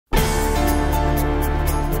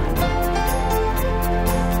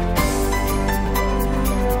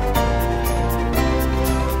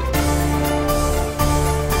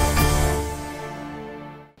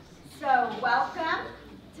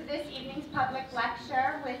quick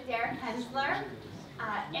lecture with Penslar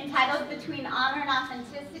entitled Between Honor and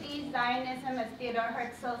Authenticity, Zionism as Theodor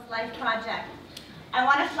Herzl's Life Project. I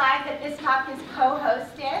want to flag that this talk is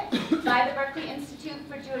co-hosted by the Berkeley Institute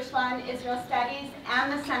for Jewish Law and Israel Studies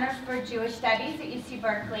and the Center for Jewish Studies at UC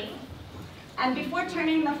Berkeley. And before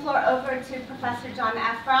turning the floor over to Professor John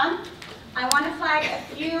Efron, I want to flag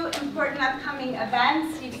a few important upcoming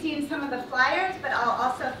events. You've seen some of the flyers, but I'll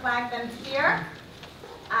also flag them here.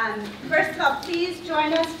 First of all, please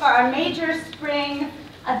join us for our major spring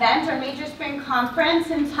event, our major spring conference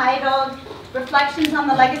entitled Reflections on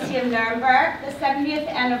the Legacy of Nuremberg, the 70th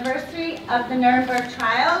anniversary of the Nuremberg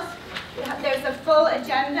trials. There's a full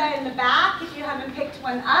agenda in the back if you haven't picked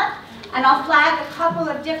one up. And I'll flag a couple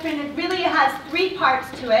of different, it really has three parts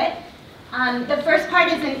to it. The first part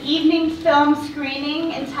is an evening film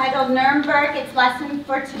screening entitled Nuremberg, Its Lesson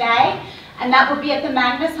for Today, and that will be at the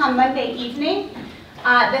Magnus on Monday evening.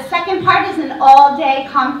 The second part is an all-day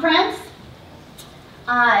conference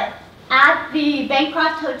at the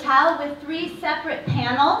Bancroft Hotel with three separate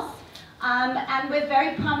panels and with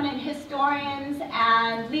very prominent historians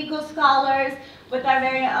and legal scholars, with our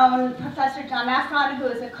very own Professor John Efron, who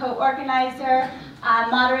is a co-organizer,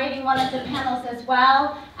 moderating one of the panels as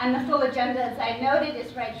well. And the full agenda, as I noted,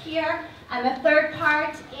 is right here. And the third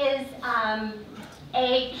part is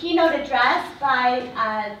a keynote address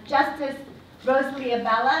by Justice Rosalie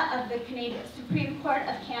Abella of the Canadian Supreme Court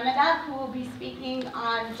of Canada, who will be speaking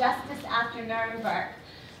on justice after Nuremberg.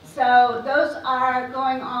 So those are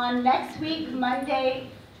going on next week,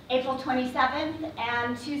 Monday, April 27th,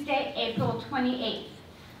 and Tuesday, April 28th.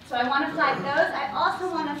 So I want to flag those. I also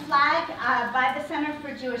want to flag by the Center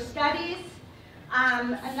for Jewish Studies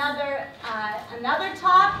another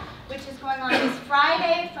talk, which is going on this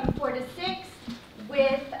Friday from 4 to 6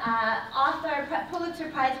 with Pulitzer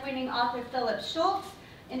Prize-winning author Philip Schultz,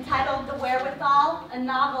 entitled The Wherewithal, a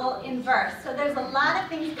Novel in Verse. So there's a lot of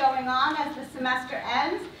things going on as the semester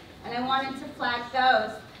ends, and I wanted to flag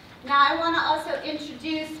those. Now I want to also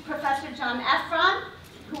introduce Professor John Efron,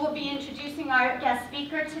 who will be introducing our guest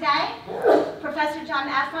speaker today. Professor John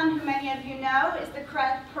Efron, who many of you know, is the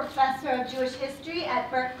professor of Jewish history at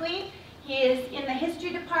Berkeley. He is in the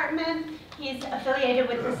history department. He's affiliated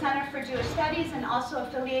with the Center for Jewish Studies and also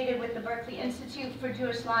affiliated with the Berkeley Institute for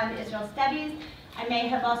Jewish Law and Israel Studies. I may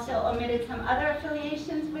have also omitted some other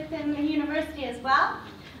affiliations within the university as well.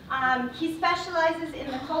 He specializes in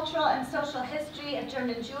the cultural and social history of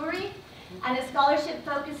German Jewry, and his scholarship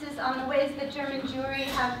focuses on the ways that German Jewry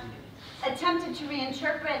have attempted to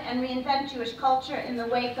reinterpret and reinvent Jewish culture in the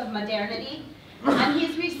wake of modernity. And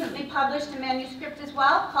he's recently published a manuscript as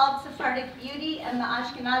well called Sephardic Beauty and the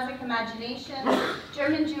Ashkenazic Imagination,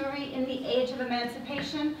 German Jewry in the Age of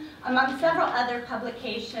Emancipation, among several other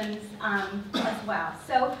publications as well.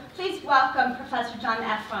 So please welcome Professor John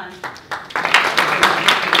Efron.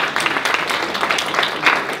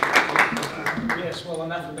 Yes, well,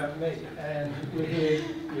 enough about me. And we're here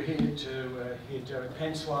to hear Derek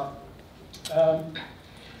Penslar.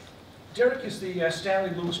 Derek is the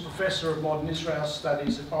Stanley Lewis Professor of Modern Israel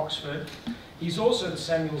Studies at Oxford. He's also the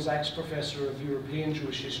Samuel Zaks Professor of European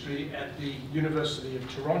Jewish History at the University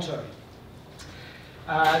of Toronto.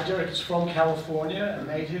 Derek is from California, a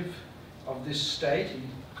native of this state. He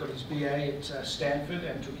got his BA at Stanford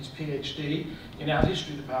and took his PhD in our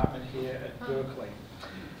history department here at Berkeley.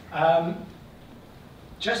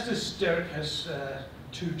 Just as Derek has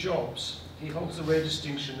two jobs, he holds the rare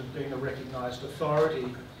distinction of being a recognized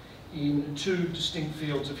authority in two distinct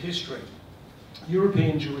fields of history: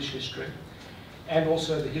 European Jewish history and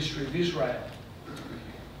also the history of Israel.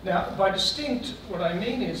 Now, by distinct, what I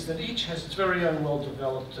mean is that each has its very own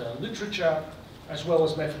well-developed literature, as well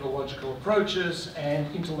as methodological approaches and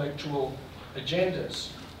intellectual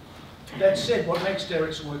agendas. That said, what makes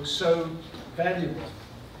Derek's work so valuable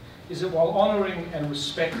is that while honouring and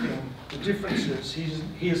respecting the differences,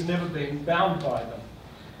 he has never been bound by them.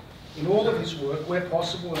 In all of his work, where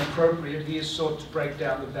possible and appropriate, he has sought to break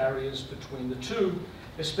down the barriers between the two,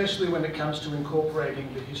 especially when it comes to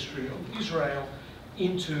incorporating the history of Israel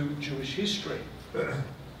into Jewish history.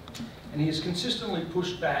 And he has consistently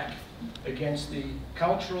pushed back against the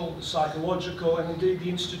cultural, the psychological, and indeed the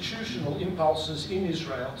institutional impulses in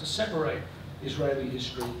Israel to separate Israeli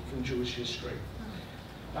history from Jewish history.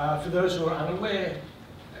 For those who are unaware,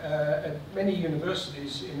 at many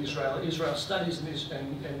universities in Israel, Israel Studies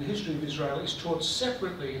and the history of Israel is taught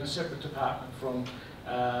separately in a separate department from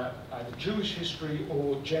either Jewish history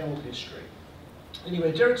or general history.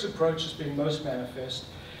 Anyway, Derek's approach has been most manifest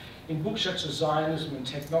in books such as Zionism and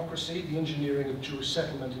Technocracy, the Engineering of Jewish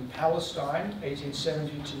Settlement in Palestine,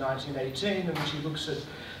 1870 to 1918, in which he looks at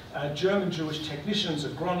German Jewish technicians,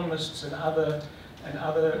 agronomists, and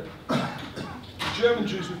other German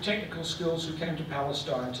Jews with technical skills who came to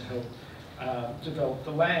Palestine to help develop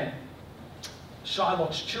the land.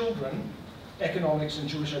 Shylock's Children, Economics and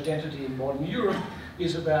Jewish Identity in Modern Europe,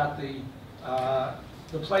 is about the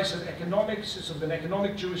place of economics. It's of an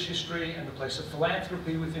economic Jewish history and the place of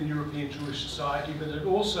philanthropy within European Jewish society, but it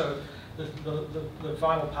also, the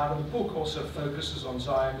final part of the book also focuses on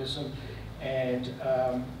Zionism and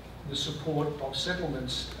the support of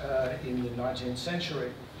settlements in the 19th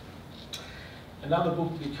century. Another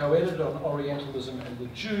book we co-edited on Orientalism and the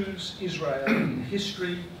Jews, Israel in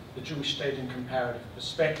History, the Jewish State in Comparative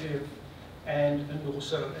Perspective, and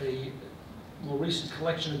also a more recent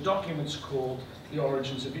collection of documents called The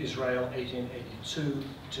Origins of Israel, 1882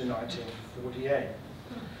 to 1948.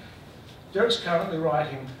 Derek's currently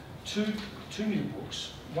writing two new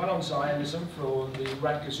books, one on Zionism for the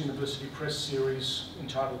Rutgers University Press series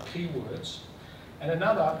entitled Keywords, and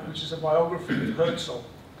another, which is a biography of Herzl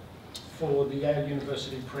for the Yale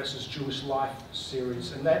University Press's Jewish Life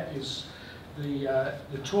series, and that is the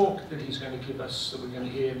talk that he's going to give us, that we're going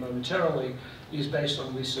to hear momentarily, is based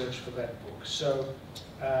on research for that book. So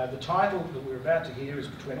the title that we're about to hear is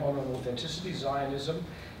Between Honor and Authenticity, Zionism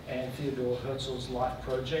and Theodor Herzl's Life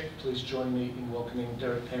Project. Please join me in welcoming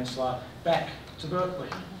Derek Penslar back to Berkeley.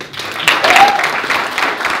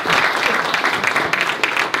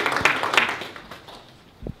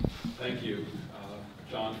 Thank you,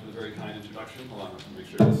 John, for the very kind introduction. Hold on, let me make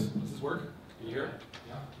sure does this work? Can you hear it?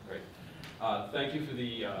 Yeah. Great. Thank you for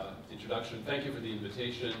the introduction. Thank you for the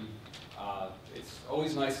invitation. It's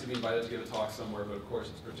always nice to be invited to give a talk somewhere, but of course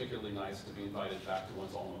it's particularly nice to be invited back to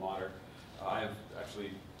one's alma mater. I have actually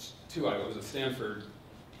two. I was at Stanford,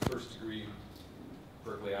 first degree,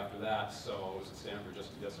 Berkeley after that, so I was at Stanford just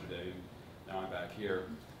yesterday, and now I'm back here.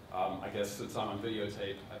 I guess since I'm on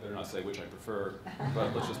videotape, I better not say which I prefer,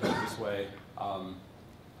 but let's just put it this way. I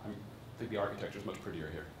think the architecture is much prettier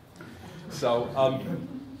here. So,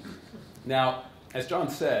 now, as John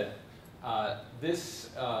said, this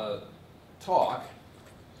talk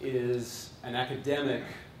is an academic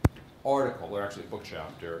article, or actually a book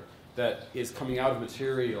chapter, that is coming out of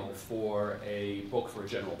material for a book for a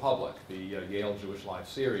general public. The Yale Jewish Life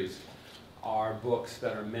series are books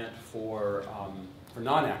that are meant for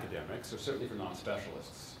non-academics, or certainly for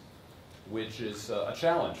non-specialists, which is a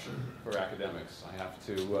challenge for academics. I have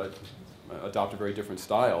to adopt a very different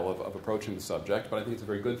style of approaching the subject, but I think it's a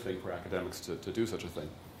very good thing for academics to do such a thing.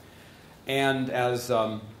 And as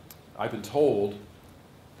I've been told,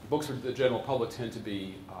 books for the general public tend to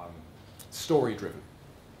be story-driven,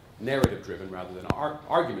 narrative-driven rather than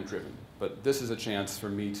argument-driven. But this is a chance for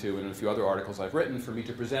me to, and in a few other articles I've written, for me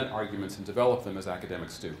to present arguments and develop them as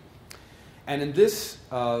academics do. And in this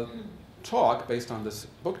talk, based on this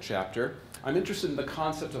book chapter, I'm interested in the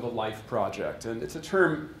concept of a life project. And it's a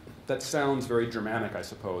term that sounds very Germanic, I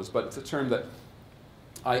suppose, but it's a term that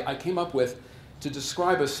I came up with to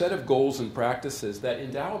describe a set of goals and practices that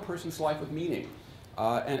endow a person's life with meaning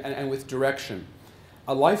and with direction.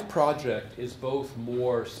 A life project is both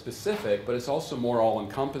more specific, but it's also more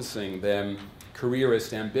all-encompassing than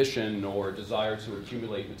careerist ambition or desire to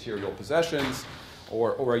accumulate material possessions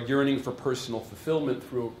or a yearning for personal fulfillment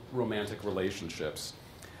through romantic relationships.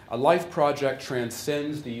 A life project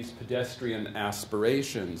transcends these pedestrian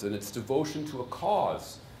aspirations and its devotion to a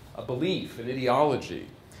cause, a belief, an ideology,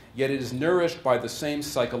 yet it is nourished by the same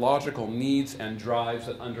psychological needs and drives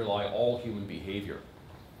that underlie all human behavior.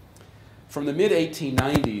 From the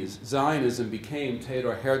mid-1890s, Zionism became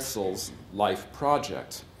Theodor Herzl's life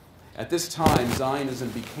project. At this time, Zionism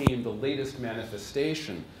became the latest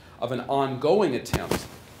manifestation of an ongoing attempt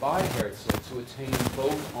by Herzl to attain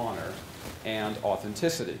both honor and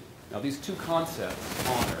authenticity. Now, these two concepts,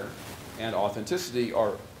 honor and authenticity,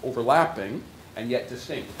 are overlapping and yet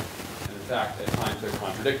distinct. And in fact, at times they're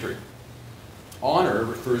contradictory. Honor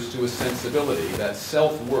refers to a sensibility that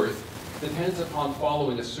self-worth depends upon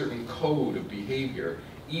following a certain code of behavior,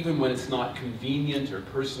 even when it's not convenient or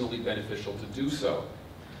personally beneficial to do so.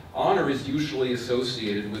 Honor is usually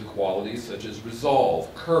associated with qualities such as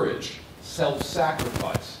resolve, courage,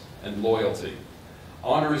 self-sacrifice, and loyalty.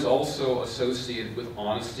 Honor is also associated with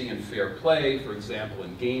honesty and fair play, for example,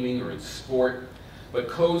 in gaming or in sport, but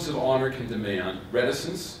codes of honor can demand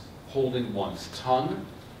reticence, holding one's tongue,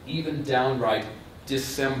 even downright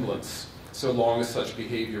dissemblance, so long as such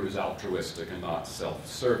behavior is altruistic and not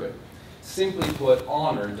self-serving. Simply put,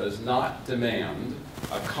 honor does not demand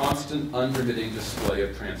a constant, unremitting display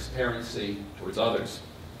of transparency towards others,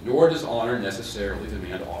 nor does honor necessarily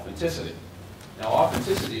demand authenticity. Now,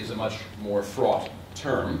 authenticity is a much more fraught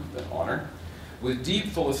term than honor, with deep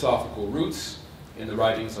philosophical roots in the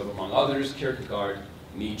writings of, among others, Kierkegaard,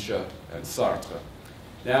 Nietzsche, and Sartre.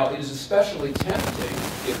 Now, it is especially tempting,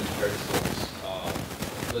 given Herzl's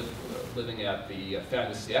living at the fin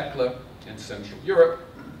de siècle in Central Europe,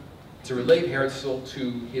 to relate Herzl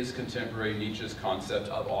to his contemporary Nietzsche's concept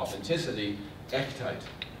of authenticity, Echtheit.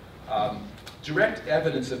 Direct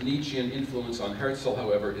evidence of Nietzschean influence on Herzl,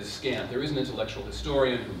 however, is scant. There is an intellectual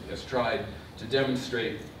historian who has tried to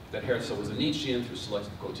demonstrate that Herzl was a Nietzschean through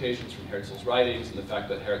selected quotations from Herzl's writings and the fact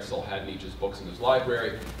that Herzl had Nietzsche's books in his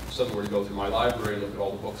library. If someone were to go through my library and look at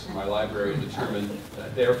all the books in my library and determine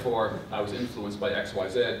that therefore I was influenced by X, Y,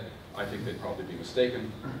 Z, I think they'd probably be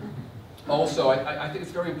mistaken. Also, I think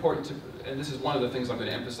it's very important to, and this is one of the things I'm going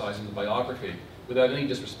to emphasize in the biography, without any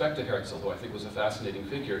disrespect to Herzl, who I think was a fascinating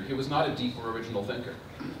figure, he was not a deep or original thinker.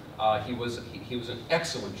 He was an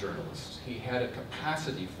excellent journalist. He had a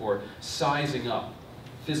capacity for sizing up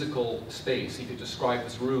physical space. He could describe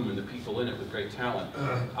this room and the people in it with great talent.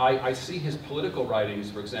 I see his political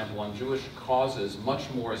writings, for example, on Jewish causes, much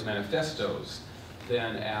more as manifestos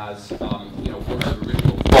than as works of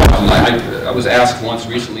original thought. I was asked once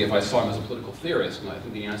recently if I saw him as a political theorist, and I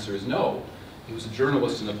think the answer is no. He was a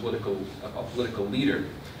journalist and a political leader.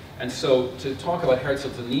 And so to talk about Herzl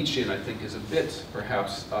to Nietzschean, I think, is a bit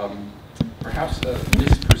perhaps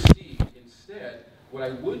misperceived. Instead, what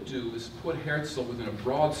I would do is put Herzl within a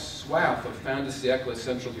broad swath of fin de siècle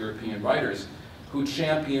Central European writers who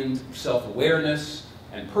championed self-awareness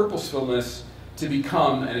and purposefulness to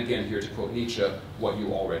become, and again here to quote Nietzsche, what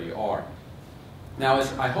you already are. Now,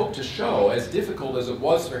 as I hope to show, as difficult as it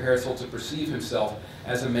was for Herzl to perceive himself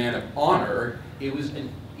as a man of honor, it was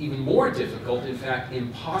even more difficult, in fact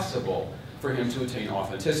impossible, for him to attain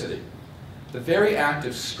authenticity. The very act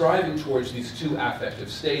of striving towards these two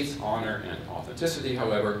affective states, honor and authenticity,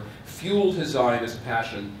 however, fueled his Zionist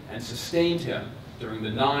passion and sustained him during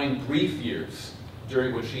the 9 brief years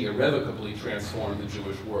during which he irrevocably transformed the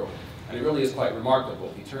Jewish world. And it really is quite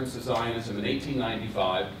remarkable. He turns to Zionism in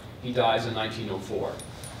 1895. He dies in 1904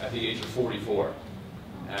 at the age of 44.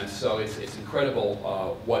 And so it's incredible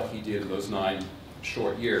what he did in those 9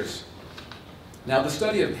 short years. Now, the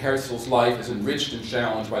study of Herzl's life is enriched and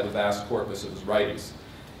challenged by the vast corpus of his writings.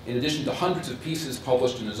 In addition to hundreds of pieces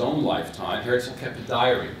published in his own lifetime, Herzl kept a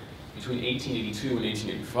diary between 1882 and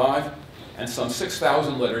 1885, and some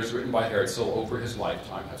 6,000 letters written by Herzl over his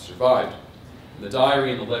lifetime have survived. The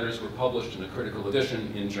diary and the letters were published in a critical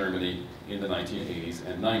edition in Germany in the 1980s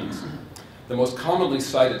and 90s. The most commonly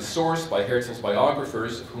cited source by Herzl's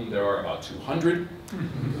biographers, of whom there are about 200,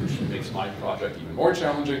 which makes my project even more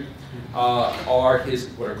challenging, are his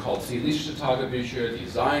what are called Zionistische Tagebücher, the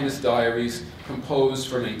Zionist diaries, composed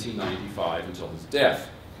from 1895 until his death.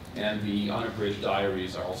 And the unabridged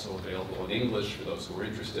diaries are also available in English for those who are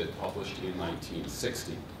interested, published in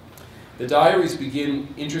 1960. The diaries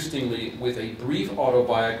begin, interestingly, with a brief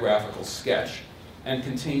autobiographical sketch and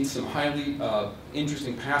contain some highly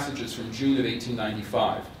interesting passages from June of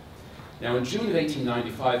 1895. Now, in June of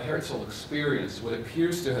 1895, Herzl experienced what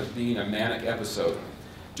appears to have been a manic episode,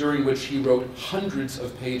 during which he wrote hundreds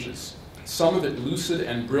of pages, some of it lucid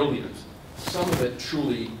and brilliant, some of it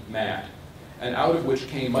truly mad, and out of which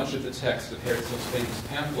came much of the text of Herzl's famous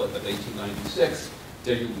pamphlet of 1896,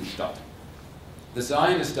 Der Judenstaat. The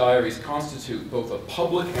Zionist diaries constitute both a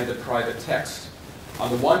public and a private text.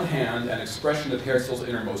 On the one hand, an expression of Herzl's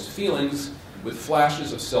innermost feelings, with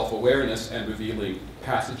flashes of self-awareness and revealing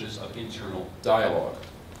passages of internal dialogue.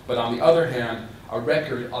 But on the other hand, a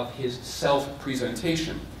record of his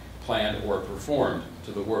self-presentation, planned or performed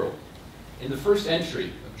to the world. In the first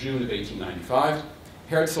entry of June of 1895,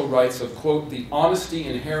 Herzl writes of, quote, the honesty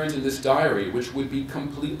inherent in this diary, which would be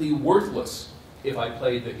completely worthless if I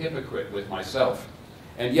played the hypocrite with myself.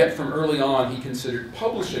 And yet from early on he considered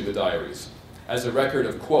publishing the diaries as a record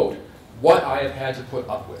of, quote, what I have had to put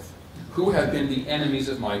up with, who have been the enemies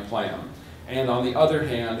of my plan, and on the other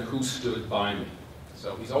hand, who stood by me.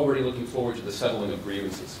 So he's already looking forward to the settling of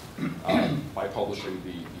grievances by publishing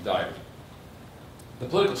the diary. The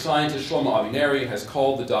political scientist Shlomo Avineri has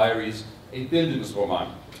called the diaries a Bildungsroman,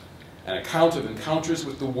 an account of encounters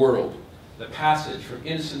with the world, the passage from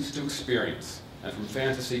innocence to experience, and from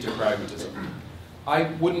fantasy to pragmatism. I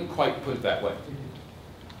wouldn't quite put it that way.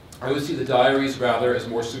 I would see the diaries rather as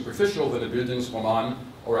more superficial than a Bildungsroman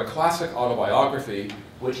or a classic autobiography,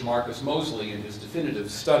 which Marcus Mosley, in his definitive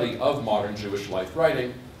study of modern Jewish life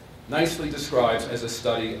writing, nicely describes as a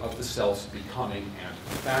study of the self's becoming and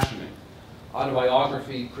fashioning.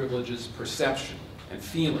 Autobiography privileges perception and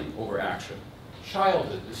feeling over action.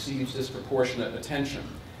 Childhood receives disproportionate attention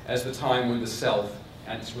as the time when the self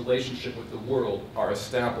and its relationship with the world are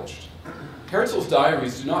established. Herzl's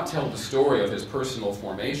diaries do not tell the story of his personal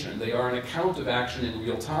formation. They are an account of action in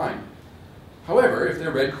real time. However, if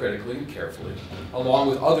they're read critically and carefully, along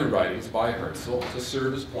with other writings by Herzl to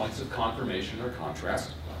serve as points of confirmation or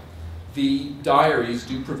contrast, the diaries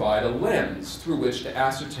do provide a lens through which to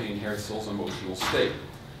ascertain Herzl's emotional state,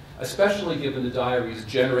 especially given the diary's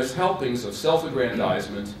generous helpings of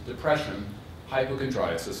self-aggrandizement, depression,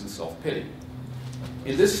 hypochondriasis, and self-pity.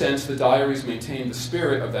 In this sense, the diaries maintain the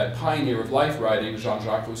spirit of that pioneer of life writing,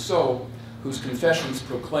 Jean-Jacques Rousseau, whose confessions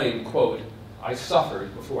proclaim, quote, "I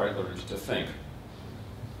suffered before I learned to think."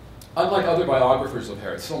 Unlike other biographers of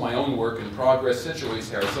Herzl, my own work in progress situates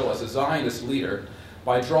Herzl as a Zionist leader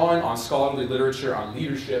by drawing on scholarly literature on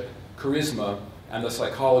leadership, charisma, and the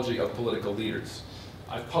psychology of political leaders.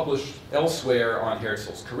 I've published elsewhere on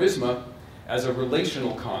Herzl's charisma as a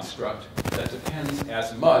relational construct that depends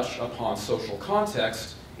as much upon social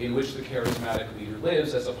context in which the charismatic leader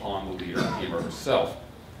lives as upon the leader, him or herself.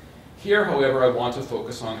 Here, however, I want to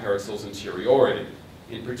focus on Herzl's interiority,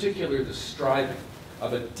 in particular the striving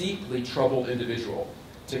of a deeply troubled individual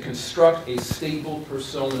to construct a stable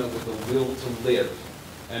persona with a will to live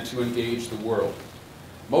and to engage the world.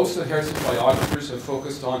 Most of Herzl's biographers have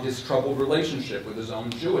focused on his troubled relationship with his own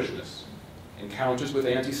Jewishness. Encounters with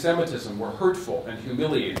anti-Semitism were hurtful and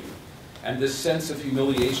humiliating, and this sense of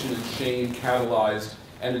humiliation and shame catalyzed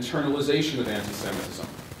an internalization of anti-Semitism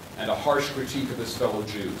and a harsh critique of his fellow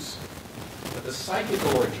Jews. But the psychic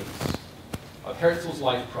origins of Herzl's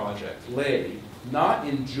life project lay not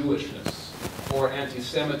in Jewishness or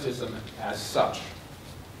anti-Semitism as such,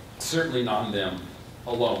 certainly not in them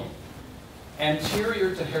alone.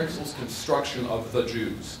 Anterior to Herzl's construction of the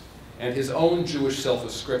Jews and his own Jewish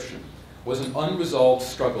self-ascription was an unresolved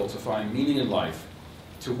struggle to find meaning in life,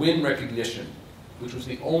 to win recognition, which was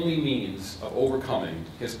the only means of overcoming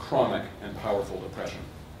his chronic and powerful depression.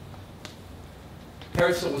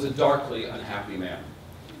 Herzl was a darkly unhappy man,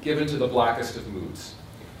 given to the blackest of moods.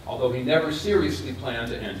 Although he never seriously planned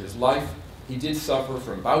to end his life, he did suffer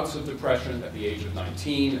from bouts of depression at the age of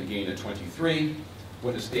 19, again at 23,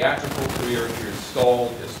 when his theatrical career appeared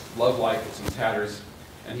stalled, his love life was in tatters,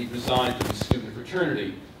 and he resigned from his student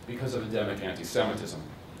fraternity because of endemic anti-Semitism.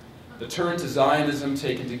 The turn to Zionism,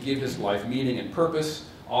 taken to give his life meaning and purpose,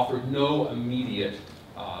 offered no immediate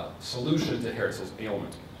solution to Herzl's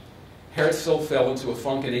ailment. Herzl fell into a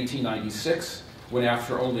funk in 1896, when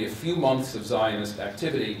after only a few months of Zionist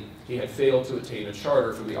activity, he had failed to attain a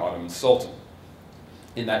charter from the Ottoman Sultan.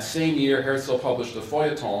 In that same year, Herzl published a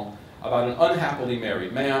feuilleton about an unhappily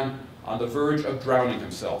married man on the verge of drowning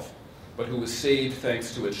himself, but who was saved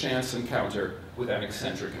thanks to a chance encounter with an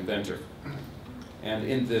eccentric inventor. And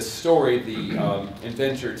in this story, the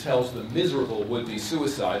inventor tells the miserable would-be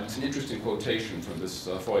suicide. It's an interesting quotation from this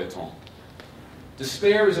feuilleton.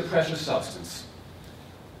 "Despair is a precious substance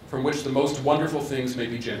from which the most wonderful things may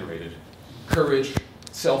be generated. Courage,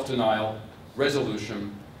 self-denial,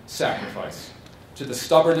 resolution, sacrifice. To the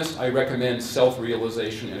stubbornest, I recommend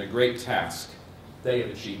self-realization in a great task. They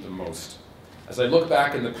have achieved the most. As I look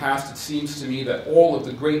back in the past, it seems to me that all of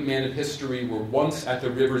the great men of history were once at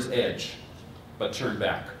the river's edge, but turned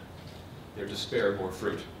back. Their despair bore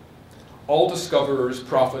fruit. All discoverers,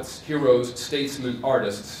 prophets, heroes, statesmen,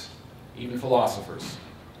 artists, even philosophers,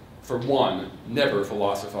 for one, never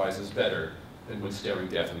philosophizes better than when staring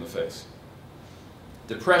death in the face."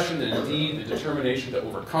 Depression, and indeed the determination to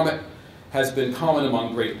overcome it, has been common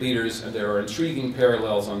among great leaders, and there are intriguing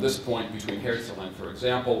parallels on this point between Herzl and, for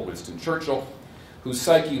example, Winston Churchill, whose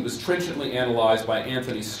psyche was trenchantly analyzed by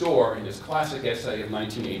Anthony Storr in his classic essay of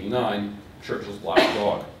 1989, Churchill's Black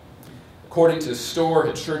Dog. According to Storr,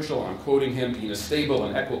 had Churchill, and I'm quoting him, been a stable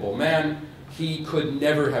and equable man, he could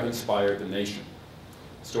never have inspired the nation.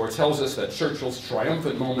 Storr tells us that Churchill's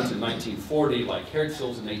triumphant moment in 1940, like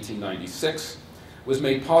Herzl's in 1896, was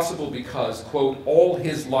made possible because, quote, all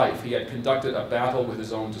his life he had conducted a battle with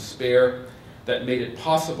his own despair that made it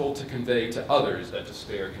possible to convey to others that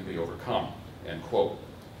despair can be overcome, end quote.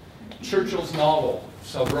 Churchill's novel,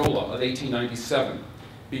 Savrola, of 1897,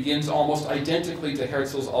 begins almost identically to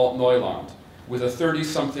Herzl's Alt Neuland, with a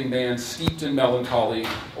 30-something man steeped in melancholy,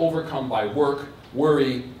 overcome by work,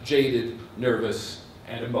 worry, jaded, nervous,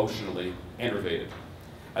 and emotionally enervated.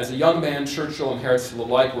 As a young man, Churchill and Herzl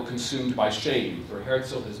alike were consumed by shame. For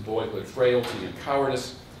Herzl, his boyhood frailty and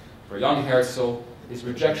cowardice. For young Herzl, his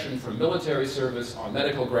rejection from military service on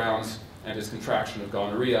medical grounds and his contraction of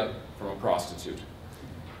gonorrhea from a prostitute.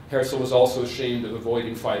 Herzl was also ashamed of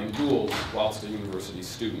avoiding fighting duels whilst a university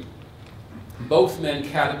student. Both men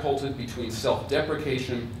catapulted between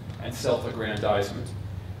self-deprecation and self-aggrandizement.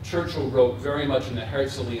 Churchill wrote very much in the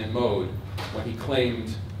Herzlian mode when he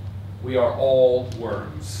claimed, "We are all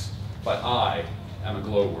worms, but I am a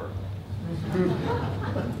glowworm."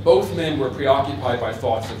 Both men were preoccupied by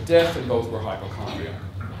thoughts of death, and both were hypochondriac.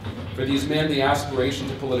 For these men, the aspiration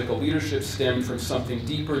to political leadership stemmed from something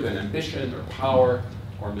deeper than ambition or power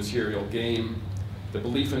or material gain. The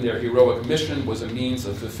belief in their heroic mission was a means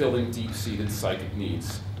of fulfilling deep-seated psychic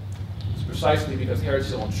needs. It's precisely because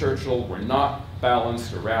Herzl and Churchill were not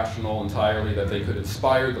balanced or rational entirely that they could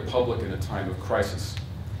inspire the public in a time of crisis.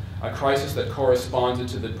 A crisis that corresponded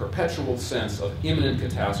to the perpetual sense of imminent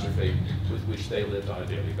catastrophe with which they lived on a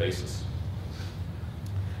daily basis.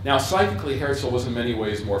 Now, psychically, Herzl was in many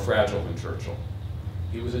ways more fragile than Churchill.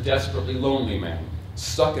 He was a desperately lonely man,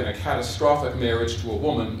 stuck in a catastrophic marriage to a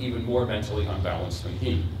woman even more mentally unbalanced than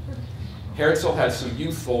he. Herzl had some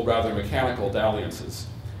youthful, rather mechanical dalliances,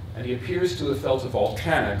 and he appears to have felt a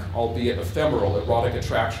volcanic, albeit ephemeral, erotic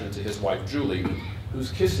attraction to his wife Julie,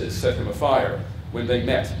 whose kisses set him afire when they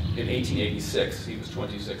met in 1886. He was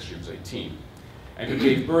 26, she was 18, and who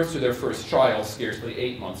gave birth to their first child scarcely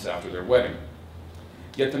 8 months after their wedding.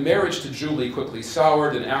 Yet the marriage to Julie quickly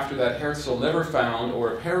soured, and after that Herzl never found, or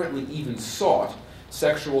apparently even sought,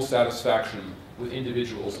 sexual satisfaction with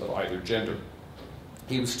individuals of either gender.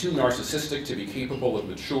 He was too narcissistic to be capable of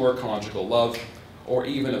mature conjugal love, or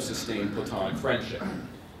even of sustained platonic friendship.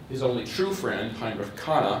 His only true friend, Heinrich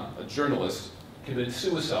Kahne, a journalist, committed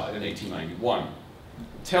suicide in 1891.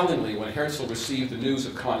 Tellingly, when Herzl received the news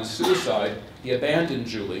of Kahne's suicide, he abandoned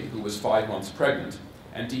Julie, who was 5 months pregnant,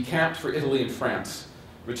 and decamped for Italy and France,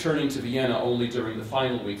 returning to Vienna only during the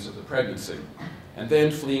final weeks of the pregnancy, and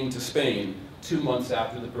then fleeing to Spain 2 months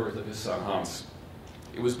after the birth of his son Hans.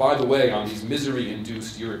 It was, by the way, on these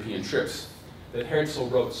misery-induced European trips that Herzl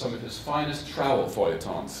wrote some of his finest travel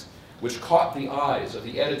feuilletons, which caught the eyes of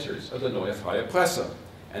the editors of the Neue Freie Presse,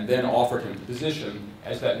 and then offered him the position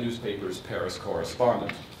as that newspaper's Paris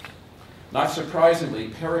correspondent. Not surprisingly,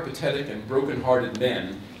 peripatetic and broken-hearted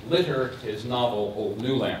men litter his novel Old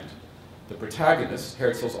New Land. The protagonist,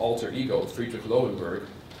 Herzl's alter ego, Friedrich Lohenberg,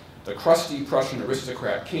 the crusty Prussian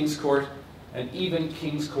aristocrat Kingscourt, and even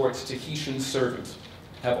Kingscourt's Tahitian servant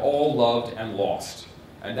have all loved and lost,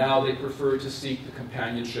 and now they prefer to seek the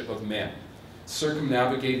companionship of men,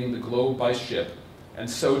 circumnavigating the globe by ship and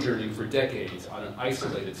sojourning for decades on an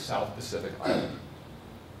isolated South Pacific island.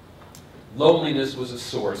 Loneliness was a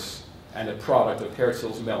source and a product of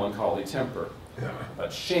Herzl's melancholy temper,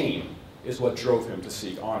 but shame is what drove him to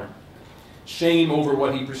seek honor. Shame over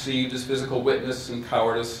what he perceived as physical weakness and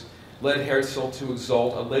cowardice led Herzl to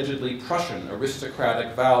exalt allegedly Prussian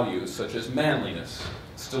aristocratic values such as manliness,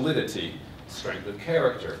 stolidity, strength of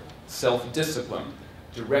character, self-discipline,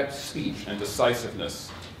 direct speech, and decisiveness.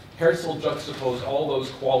 Herzl juxtaposed all those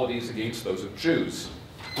qualities against those of Jews,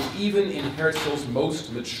 who even in Herzl's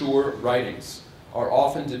most mature writings are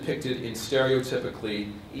often depicted in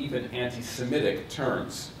stereotypically even anti-Semitic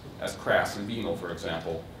terms, as Crass and Bienal, for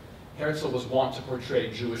example. Herzl was wont to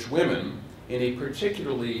portray Jewish women in a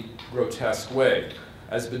particularly grotesque way,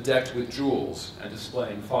 as bedecked with jewels and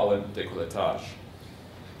displaying fallen décolletage.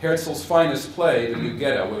 Herzl's finest play, The New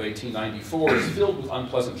Ghetto of 1894, is filled with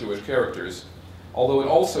unpleasant Jewish characters, although it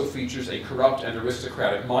also features a corrupt and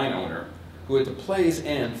aristocratic mine owner who at the play's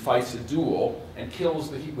end fights a duel and kills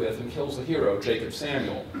the hero, Jacob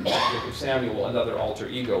Samuel. Jacob Samuel, another alter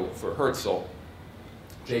ego for Herzl,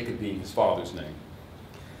 Jacob being his father's name.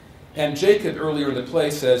 And Jacob, earlier in the play,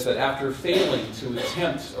 says that after failing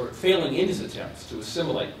in his attempts to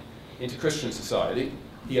assimilate into Christian society,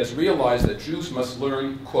 he has realized that Jews must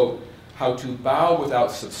learn, quote, how to bow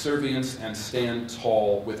without subservience and stand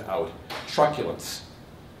tall without truculence.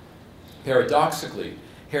 Paradoxically,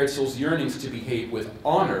 Herzl's yearnings to behave with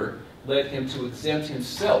honor led him to exempt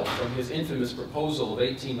himself from his infamous proposal of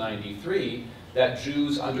 1893 that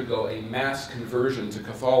Jews undergo a mass conversion to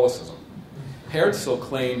Catholicism. Herzl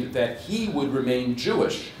claimed that he would remain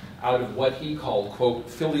Jewish out of what he called, quote,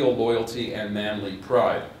 filial loyalty and manly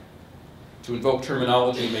pride. To invoke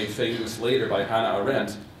terminology made famous later by Hannah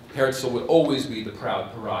Arendt, Herzl would always be the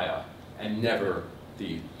proud pariah and never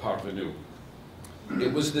the parvenu.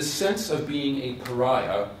 It was this sense of being a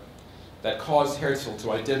pariah that caused Herzl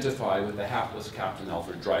to identify with the hapless Captain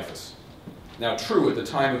Alfred Dreyfus. Now, true, at the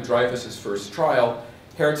time of Dreyfus's first trial,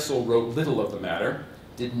 Herzl wrote little of the matter,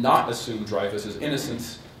 did not assume Dreyfus's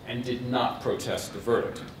innocence, and did not protest the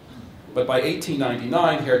verdict. But by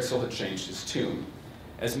 1899, Herzl had changed his tune.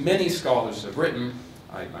 As many scholars have written,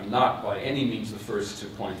 I'm not by any means the first to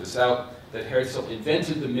point this out, that Herzl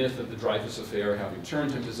invented the myth of the Dreyfus affair, having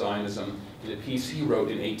turned him to Zionism, in a piece he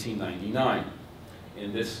wrote in 1899.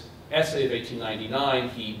 In this essay of 1899,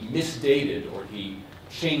 he misdated, or he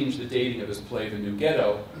changed the dating of his play, The New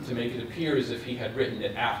Ghetto, to make it appear as if he had written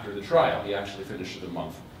it after the trial. He actually finished it a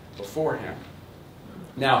month beforehand.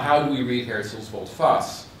 Now, how do we read Herzl's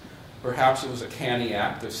Volte-Face? Perhaps it was a canny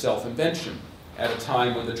act of self-invention at a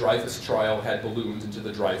time when the Dreyfus trial had ballooned into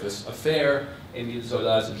the Dreyfus affair, Émile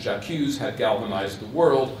Zola's J'accuse had galvanized the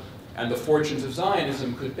world, and the fortunes of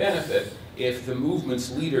Zionism could benefit if the movement's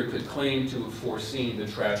leader could claim to have foreseen the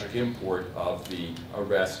tragic import of the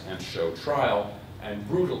arrest and show trial and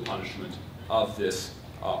brutal punishment of this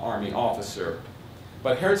army officer.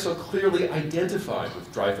 But Herzl clearly identified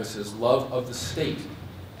with Dreyfus's love of the state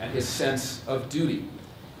and his sense of duty.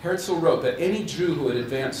 Herzl wrote that any Jew who had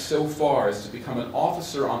advanced so far as to become an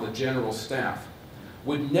officer on the general staff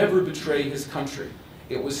would never betray his country.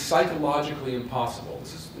 It was psychologically impossible.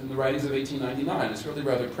 This is in the writings of 1899. It's really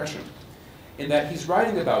rather prescient. In that he's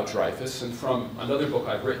writing about Dreyfus, and from another book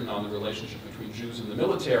I've written on the relationship between Jews and the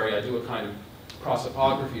military, I do a kind of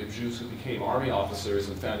prosopography of Jews who became army officers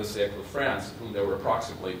in fin de siècle France, of whom there were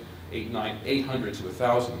approximately 800 to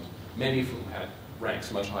 1,000, many of whom had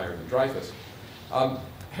ranks much higher than Dreyfus.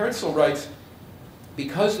 Herzl writes,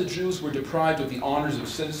 because the Jews were deprived of the honors of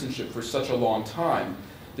citizenship for such a long time,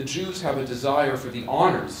 the Jews have a desire for the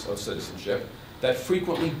honors of citizenship that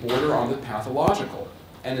frequently border on the pathological.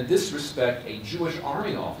 And in this respect, a Jewish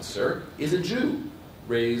army officer is a Jew,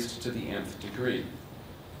 raised to the nth degree.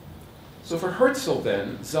 So for Herzl,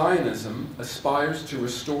 then, Zionism aspires to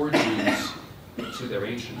restore Jews to their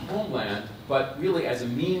ancient homeland, but really as a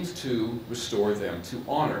means to restore them to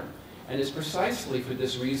honor. And it's precisely for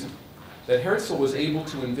this reason that Herzl was able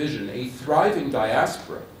to envision a thriving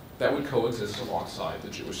diaspora that would coexist alongside the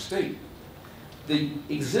Jewish state. The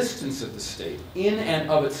existence of the state, in and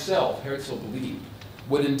of itself, Herzl believed,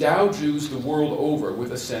 would endow Jews the world over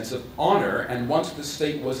with a sense of honor, and once the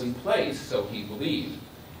state was in place, so he believed,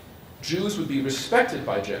 Jews would be respected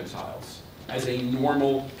by Gentiles as a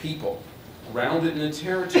normal people, grounded in a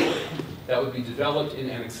territory that would be developed in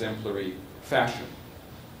an exemplary fashion.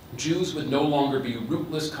 Jews would no longer be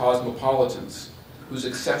rootless cosmopolitans whose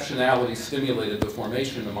exceptionality stimulated the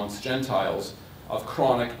formation amongst Gentiles of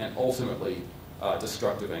chronic and ultimately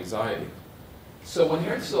destructive anxiety. So when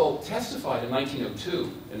Herzl testified in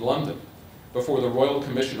 1902 in London before the Royal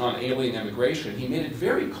Commission on Alien Immigration, he made it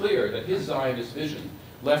very clear that his Zionist vision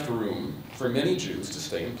left room for many Jews to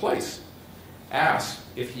stay in place. Asked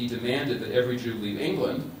if he demanded that every Jew leave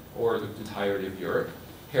England or the entirety of Europe,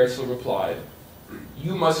 Herzl replied,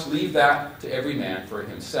 "You must leave that to every man for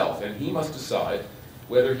himself, and he must decide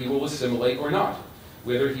whether he will assimilate or not,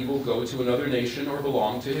 whether he will go to another nation or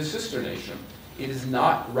belong to his sister nation. It is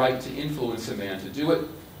not right to influence a man to do it,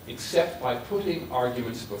 except by putting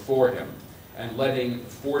arguments before him and letting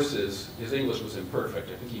forces," his English was imperfect,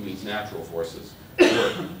 I think he means natural forces,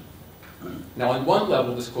 work. Now, on one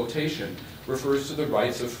level, this quotation refers to the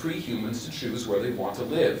rights of free humans to choose where they want to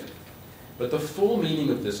live. But the full meaning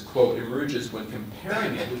of this quote emerges when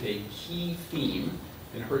comparing it with a key theme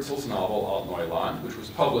in Herzl's novel Alt-Neuland, which was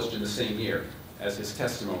published in the same year as his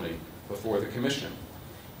testimony before the commission.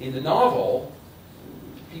 In the novel,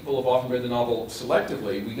 people have often read the novel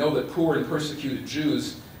selectively. We know that poor and persecuted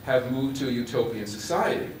Jews have moved to a utopian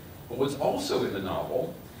society. But what's also in the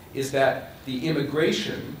novel is that the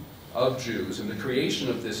immigration of Jews and the creation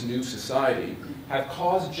of this new society have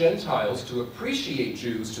caused Gentiles to appreciate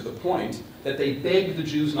Jews to the point that they beg the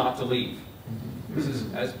Jews not to leave. This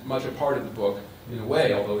is as much a part of the book in a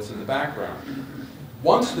way, although it's in the background.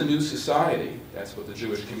 Once the new society, that's what the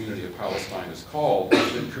Jewish community of Palestine is called,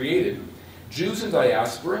 has been created, Jews in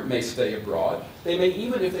diaspora may stay abroad. They may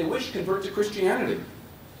even, if they wish, convert to Christianity.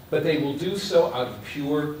 But they will do so out of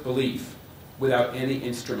pure belief, without any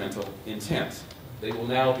instrumental intent. They will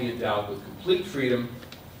now be endowed with complete freedom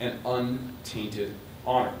and untainted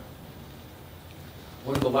honor.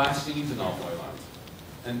 One of the last scenes in Alt-Neuland,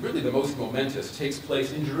 and really the most momentous, takes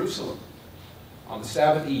place in Jerusalem on the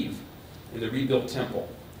Sabbath eve in the rebuilt temple,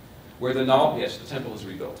 where the novel, yes, the temple is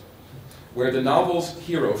rebuilt, where the novel's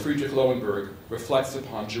hero, Friedrich Lowenberg, reflects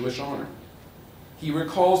upon Jewish honor. He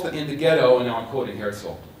recalls that in the ghetto, and now I'm quoting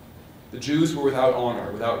Herzl, the Jews were without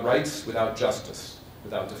honor, without rights, without justice,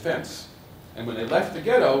 without defense. And when they left the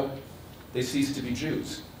ghetto, they ceased to be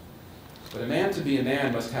Jews. But a man to be a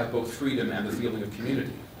man must have both freedom and the feeling of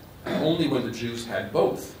community. And only when the Jews had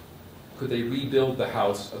both could they rebuild the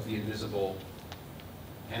house of the invisible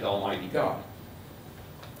and almighty God.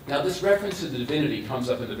 Now, this reference to the divinity comes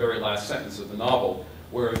up in the very last sentence of the novel,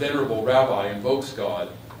 where a venerable rabbi invokes God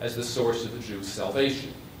as the source of the Jews'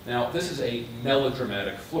 salvation. Now, this is a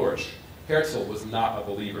melodramatic flourish. Herzl was not a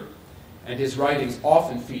believer. and his writings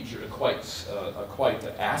often featured a quite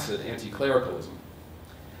acid anti-clericalism.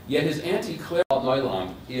 Yet his anti-clerical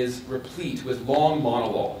Neuland is replete with long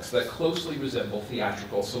monologues that closely resemble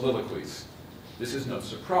theatrical soliloquies. This is no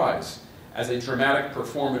surprise, as a dramatic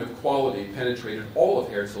performative quality penetrated all of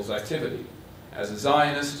Herzl's activity, as a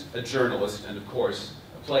Zionist, a journalist, and of course,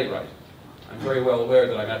 a playwright. I'm very well aware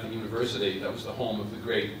that I'm at the university that was the home of the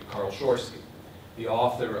great Karl Schorsky, the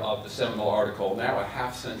author of the seminal article, now a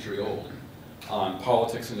half-century old, on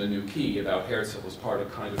Politics in a New Key about Herzl as part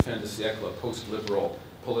of kind of fin de siècle post-liberal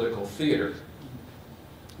political theater.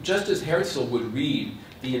 Just as Herzl would read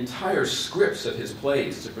the entire scripts of his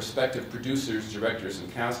plays to prospective producers, directors,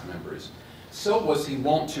 and cast members, so was he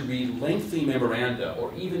wont to read lengthy memoranda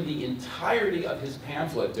or even the entirety of his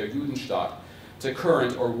pamphlet, Der Judenstaat, to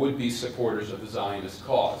current or would-be supporters of the Zionist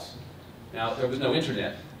cause. Now, there was no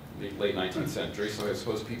internet in the late 19th century, so I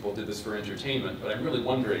suppose people did this for entertainment, but I'm really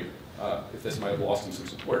wondering if this might have lost him some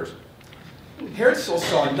supporters. Herzl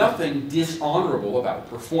saw nothing dishonorable about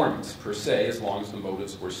performance, per se, as long as the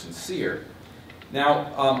motives were sincere.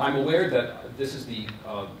 Now, I'm aware that this is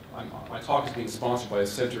my talk is being sponsored by the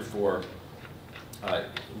Center for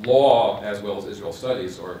Law as well as Israel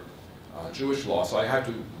Studies, or Jewish law, so I have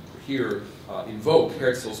to here invoke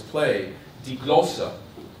Herzl's play, Die Glosse,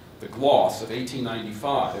 the Gloss, of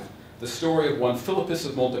 1895, the story of one Philippus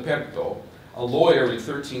of Monteperto, a lawyer in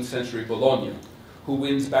 13th century Bologna, who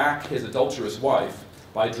wins back his adulterous wife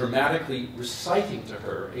by dramatically reciting to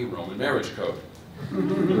her a Roman marriage code.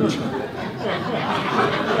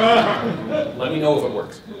 Let me know if it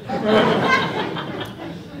works.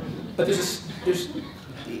 But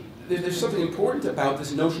there's something important about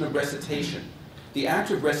this notion of recitation. The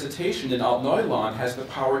act of recitation in Alt-Neuland has the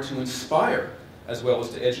power to inspire as well as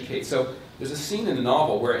to educate. So there's a scene in the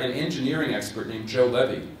novel where an engineering expert named Joe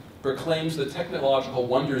Levy proclaims the technological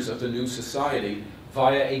wonders of the new society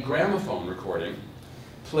via a gramophone recording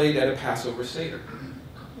played at a Passover Seder.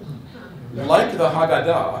 Like the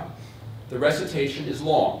Haggadah, the recitation is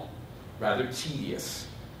long, rather tedious,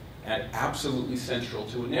 and absolutely central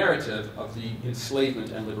to a narrative of the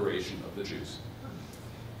enslavement and liberation of the Jews.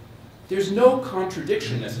 There's no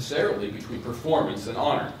contradiction necessarily between performance and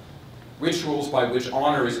honor. Rituals by which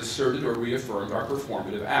honor is asserted or reaffirmed are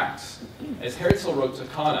performative acts. As Herzl wrote to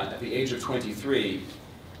Kana at the age of 23,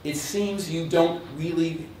 it seems you don't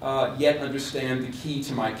really yet understand the key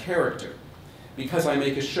to my character, because I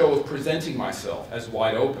make a show of presenting myself as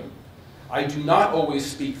wide open. I do not always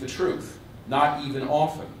speak the truth, not even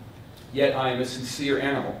often, yet I am a sincere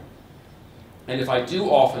animal. And if I do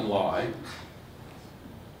often lie,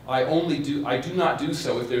 I do not do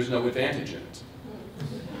so if there's no advantage in it.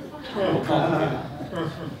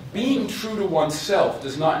 Being true to oneself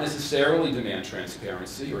does not necessarily demand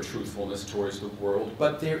transparency or truthfulness towards the world,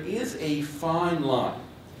 but there is a fine line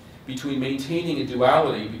between maintaining a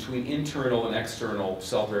duality between internal and external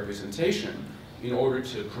self-representation in order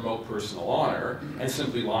to promote personal honor and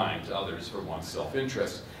simply lying to others for one's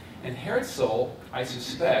self-interest. And Herzl, I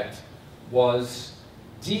suspect, was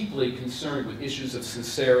deeply concerned with issues of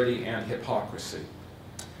sincerity and hypocrisy.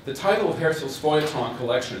 The title of Herzl's feuilleton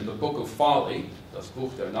collection, The Book of Folly, Das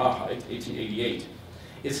Buch der Narrheit, 1888,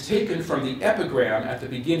 is taken from the epigram at the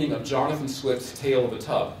beginning of Jonathan Swift's Tale of a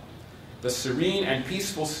Tub, the serene and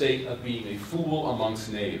peaceful state of being a fool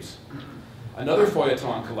amongst knaves. Another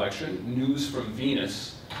feuilleton collection, News from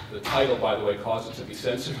Venus, the title, by the way, caused it to be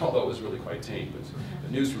censored, although it was really quite tame,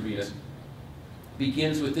 but News from Venus,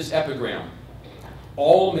 begins with this epigram: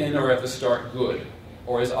 all men are at the start good,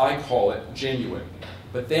 or as I call it, genuine.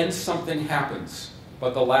 But then something happens,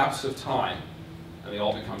 but the lapse of time, and they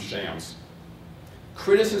all become shams.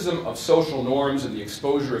 Criticism of social norms and the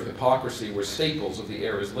exposure of hypocrisy were staples of the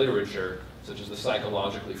era's literature, such as the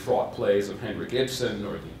psychologically fraught plays of Henrik Ibsen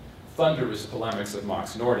or the thunderous polemics of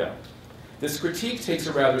Max Nordau. This critique takes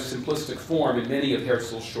a rather simplistic form in many of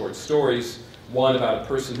Herzl's short stories, one about a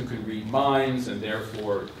person who can read minds and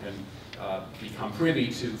therefore can become privy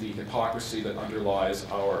to the hypocrisy that underlies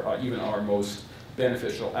even our most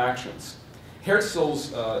beneficial actions.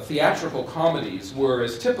 Herzl's theatrical comedies were,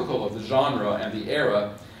 as typical of the genre and the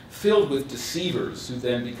era, filled with deceivers who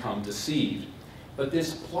then become deceived. But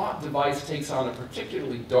this plot device takes on a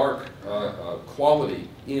particularly dark quality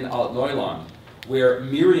in Alt-Neuland, where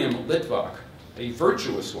Miriam Litvak, a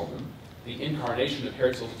virtuous woman, the incarnation of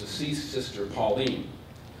Herzl's deceased sister Pauline,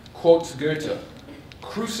 quotes Goethe,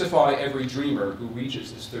 "Crucify every dreamer who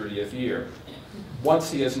reaches his 30th year.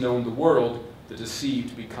 Once he has known the world, the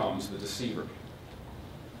deceived becomes the deceiver."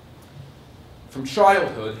 From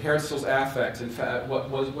childhood, Herzl's affect, in fact,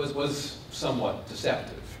 was somewhat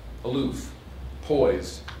deceptive, aloof,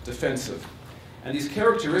 poised, defensive. And these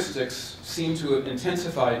characteristics seem to have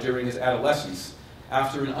intensified during his adolescence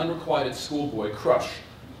after an unrequited schoolboy crush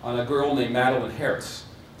on a girl named Madeline Herz,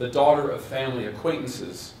 the daughter of family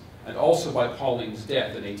acquaintances, and also by Pauline's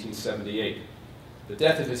death in 1878. The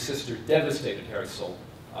death of his sister devastated Herzl,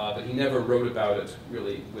 but he never wrote about it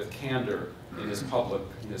really with candor in his public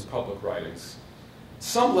writings.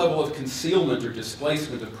 Some level of concealment or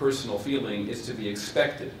displacement of personal feeling is to be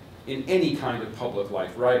expected in any kind of public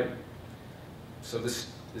life writing. So this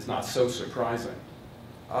is not so surprising.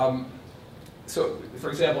 So, for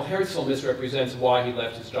example, Herzl misrepresents why he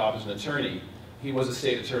left his job as an attorney. He was a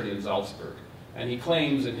state attorney in Salzburg. And he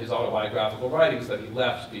claims in his autobiographical writings that he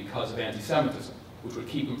left because of anti-Semitism, which would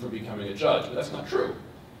keep him from becoming a judge. But that's not true.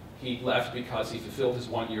 He left because he fulfilled his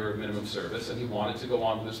 1 year of minimum service and he wanted to go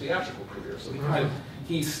on with his theatrical career. So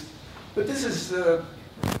but this is,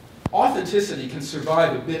 authenticity can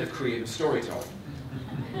survive a bit of creative storytelling.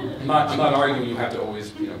 I'm not arguing you have to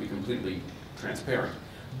always be completely transparent.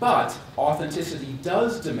 But authenticity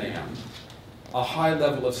does demand a high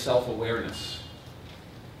level of self-awareness.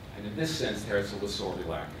 And in this sense, Herzl was sorely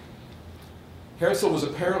lacking. Herzl was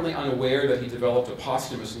apparently unaware that he developed a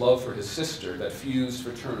posthumous love for his sister that fused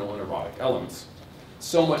fraternal and erotic elements.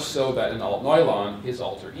 So much so that in Alt Neuland, his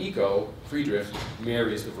alter ego, Friedrich,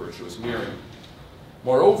 marries the virtuous Miriam.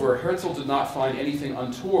 Moreover, Herzl did not find anything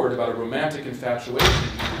untoward about a romantic infatuation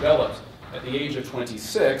he developed at the age of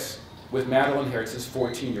 26 with Madeline Herz's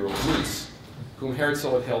 14-year-old niece, whom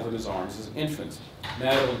Herzl had held in his arms as an infant.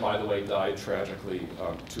 Madeline, by the way, died tragically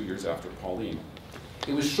 2 years after Pauline.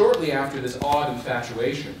 It was shortly after this odd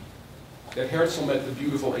infatuation that Herzl met the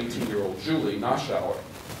beautiful 18-year-old Julie Naschauer.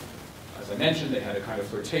 As I mentioned, they had a kind of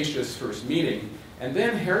flirtatious first meeting, and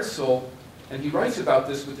then Herzl, and he writes about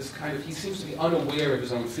this with this kind of, he seems to be unaware of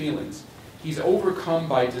his own feelings. He's overcome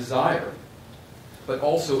by desire, but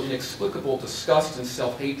also inexplicable disgust and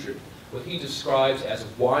self-hatred, what he describes as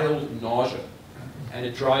wild nausea, and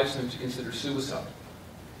it drives him to consider suicide.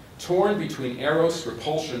 Torn between eros,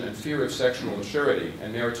 repulsion, and fear of sexual maturity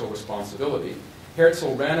and marital responsibility,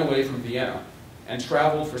 Herzl ran away from Vienna and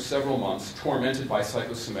traveled for several months, tormented by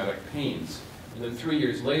psychosomatic pains. And then 3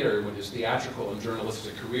 years later, when his theatrical and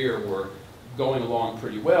journalistic career were going along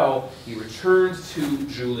pretty well, he returned to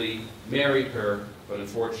Julie, married her, but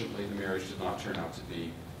unfortunately the marriage did not turn out to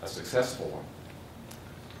be a successful one.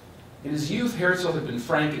 In his youth, Herzl had been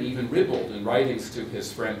frank and even ribald in writings to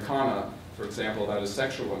his friend Kana, for example, about his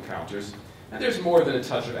sexual encounters, and there's more than a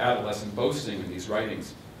touch of adolescent boasting in these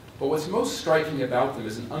writings. But what's most striking about them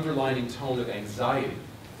is an underlining tone of anxiety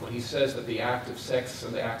when he says that the act of sex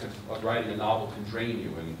and the act of writing a novel can drain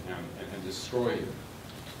you and destroy you.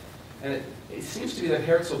 And it seems to me that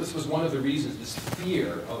Herzl, this was one of the reasons, this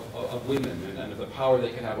fear of women and of the power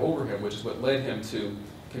they can have over him, which is what led him to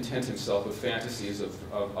content himself with fantasies of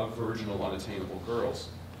virginal, unattainable girls.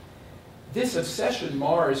 This obsession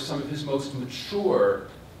mars some of his most mature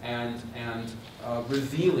and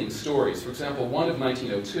revealing stories. For example, one of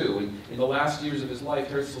 1902, in the last years of his life,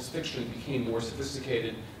 Herzl's fiction became more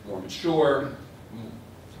sophisticated, more mature,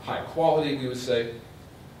 high quality, we would say.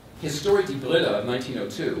 His story Die Brille of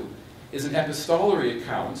 1902 is an epistolary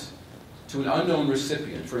account to an unknown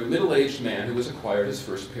recipient for a middle-aged man who has acquired his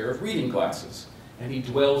first pair of reading glasses, and he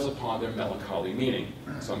dwells upon their melancholy meaning.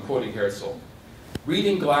 So I'm quoting Herzl.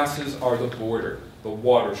 "Reading glasses are the border, the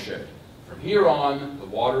watershed. From here on, the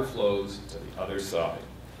water flows to the other side.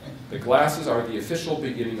 The glasses are the official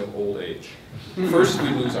beginning of old age. First we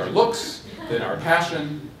lose our looks, then our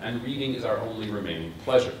passion, and reading is our only remaining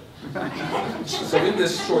pleasure." So in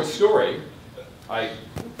this short story, I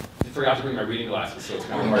forgot to bring my reading glasses, so it's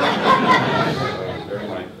kind of hard to bear in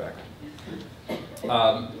mind the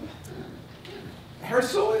background.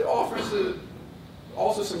 Herzl offers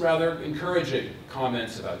also some rather encouraging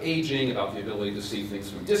comments about aging, about the ability to see things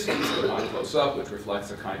from distance but not close up, which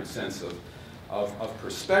reflects a kind of sense of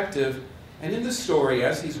perspective. And in the story,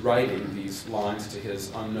 as he's writing these lines to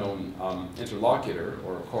his unknown interlocutor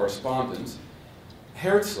or correspondent,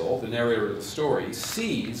 Herzl, the narrator of the story,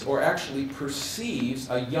 sees or actually perceives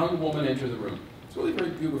a young woman enter the room. It's really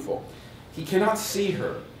very beautiful. He cannot see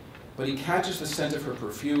her, but he catches the scent of her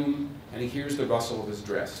perfume and he hears the rustle of his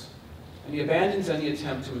dress. And he abandons any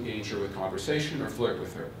attempt to engage her with conversation or flirt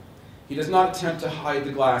with her. He does not attempt to hide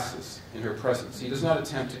the glasses in her presence. He does not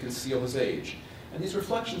attempt to conceal his age. And these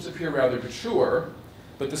reflections appear rather mature,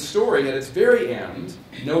 but the story, at its very end,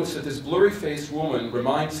 notes that this blurry-faced woman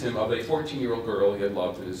reminds him of a 14-year-old girl he had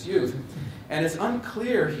loved in his youth. And it's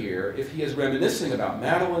unclear here if he is reminiscing about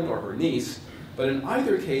Madeline or her niece, but in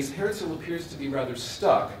either case, Herzl appears to be rather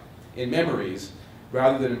stuck in memories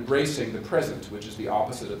rather than embracing the present, which is the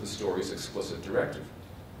opposite of the story's explicit directive.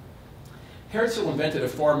 Herzl invented a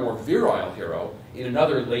far more virile hero in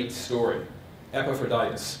another late story,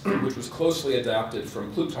 Epaphroditus, which was closely adapted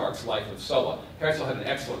from Plutarch's Life of Sulla. Herzl had an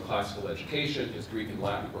excellent classical education, his Greek and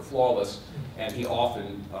Latin were flawless, and he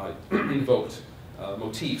often invoked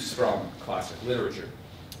motifs from classic literature.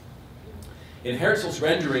 In Herzl's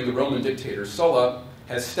rendering, the Roman dictator Sulla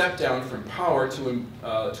has stepped down from power to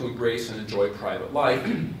embrace and enjoy private life,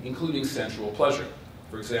 including sensual pleasure.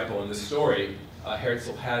 For example, in this story,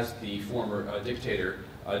 Herzl has the former dictator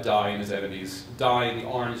die in the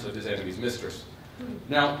arms of his enemy's mistress.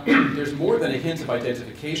 Now, there's more than a hint of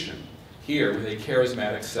identification here with a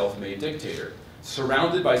charismatic self-made dictator,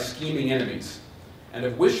 surrounded by scheming enemies, and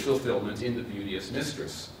of wish fulfillment in the beauteous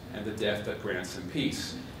mistress, and the death that grants him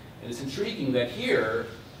peace. And it's intriguing that here,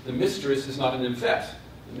 the mistress is not an nymphette.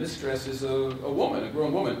 The mistress is a woman, a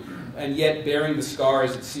grown woman, and yet bearing the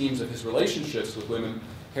scars, it seems, of his relationships with women,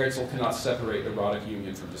 Herzl cannot separate erotic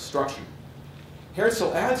union from destruction.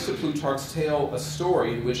 Herzl adds to Plutarch's tale a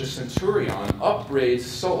story in which a centurion upbraids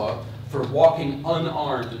Sulla for walking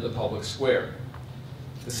unarmed in the public square.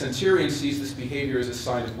 The centurion sees this behavior as a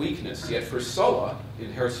sign of weakness, yet for Sulla,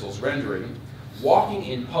 in Herzl's rendering, walking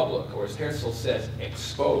in public, or as Herzl says,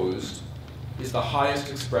 exposed, is the highest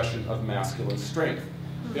expression of masculine strength.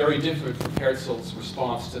 Very different from Herzl's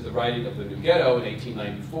response to the writing of the New Ghetto in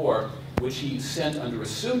 1894, which he sent under a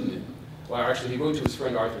pseudonym. Well, actually, he wrote to his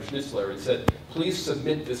friend Arthur Schnitzler and said, "Please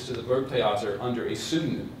submit this to the Burgtheater under a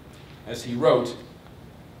pseudonym." As he wrote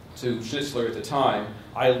to Schnitzler at the time,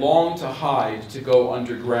 "I long to hide, to go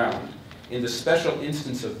underground. In the special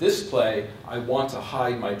instance of this play, I want to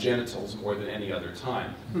hide my genitals more than any other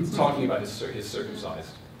time." He's talking about his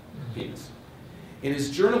circumcised penis. In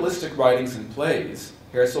his journalistic writings and plays,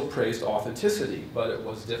 Herzl praised authenticity, but it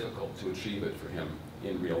was difficult to achieve it for him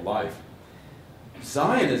in real life.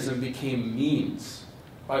 Zionism became means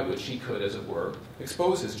by which he could, as it were,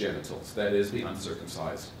 expose his genitals, that is, the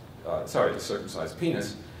circumcised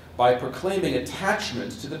penis, by proclaiming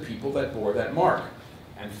attachment to the people that bore that mark.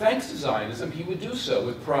 And thanks to Zionism, he would do so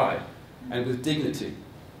with pride and with dignity.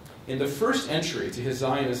 In the first entry to his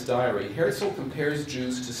Zionist diary, Herzl compares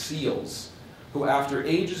Jews to seals, who after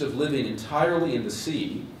ages of living entirely in the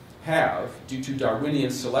sea have, due to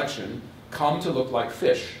Darwinian selection, come to look like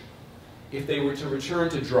fish. If they were to return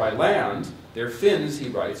to dry land, their fins, he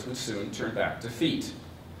writes, would soon turn back to feet.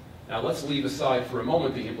 Now let's leave aside for a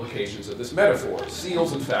moment the implications of this metaphor.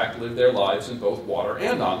 Seals, in fact, live their lives in both water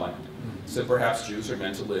and on land. So perhaps Jews are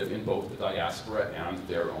meant to live in both the diaspora and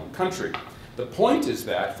their own country. The point is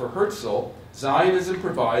that, for Herzl, Zionism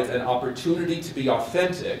provides an opportunity to be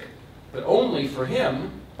authentic, but only for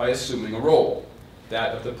him by assuming a role,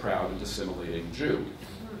 that of the proud and assimilating Jew.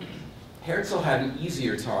 Herzl had an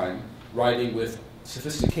easier time writing with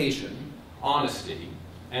sophistication, honesty,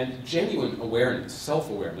 and genuine awareness,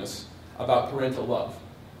 self-awareness, about parental love,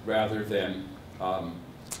 rather than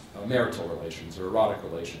marital relations or erotic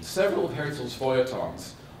relations. Several of Herzl's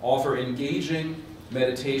feuilletons offer engaging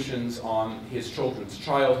meditations on his children's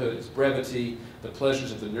childhood, his brevity, the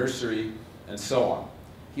pleasures of the nursery, and so on.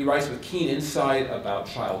 He writes with keen insight about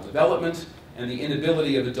child development and the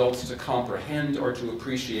inability of adults to comprehend or to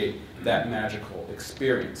appreciate that magical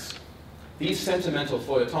experience. These sentimental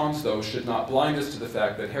feuilletons, though, should not blind us to the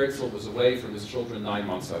fact that Herzl was away from his children 9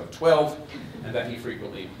 months out of 12, and that he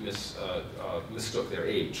frequently mistook their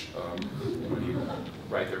age. When he would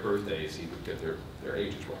write their birthdays, he would get their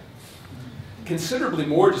ages wrong. Considerably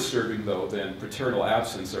more disturbing, though, than paternal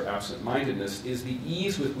absence or absent-mindedness is the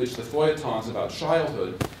ease with which the feuilletons about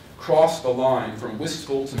childhood cross the line from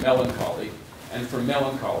wistful to melancholy, and from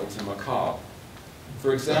melancholy to macabre.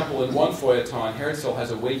 For example, in one feuilleton, Herzl has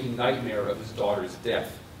a waking nightmare of his daughter's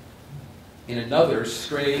death. In another,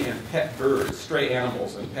 stray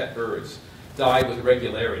animals and pet birds die with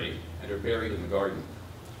regularity and are buried in the garden.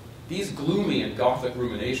 These gloomy and Gothic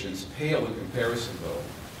ruminations pale in comparison,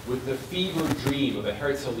 though, with the fevered dream of a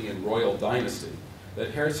Herzlian royal dynasty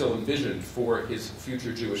that Herzl envisioned for his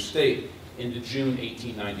future Jewish state in the June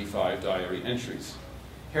 1895 diary entries.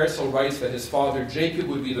 Herzl writes that his father Jacob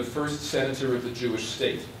would be the first senator of the Jewish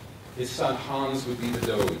state. His son Hans would be the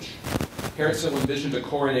Doge. Herzl envisioned a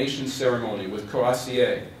coronation ceremony with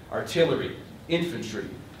cuirassiers, artillery, infantry,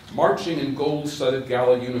 marching in gold-studded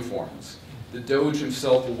gala uniforms. The Doge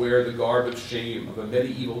himself will wear the garb of shame of a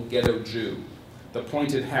medieval ghetto Jew, the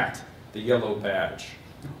pointed hat, the yellow badge.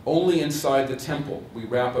 Only inside the temple we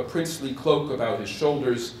wrap a princely cloak about his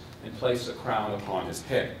shoulders and place a crown upon his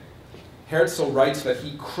head. Herzl writes that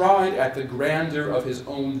he cried at the grandeur of his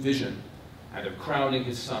own vision and of crowning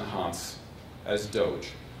his son Hans. as Doge.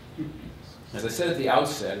 As I said at the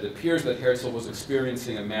outset, it appears that Herzl was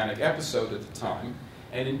experiencing a manic episode at the time,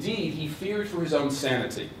 and indeed he feared for his own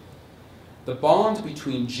sanity. The bond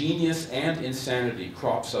between genius and insanity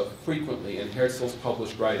crops up frequently in Herzl's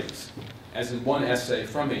published writings, as in one essay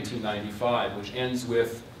from 1895, which ends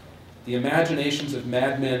with, "The imaginations of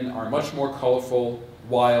madmen are much more colorful,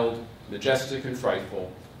 wild, majestic, and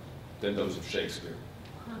frightful than those of Shakespeare."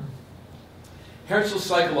 Herzl's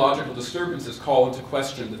psychological disturbances call into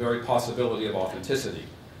question the very possibility of authenticity.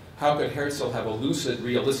 How could Herzl have a lucid,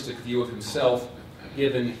 realistic view of himself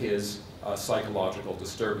given his psychological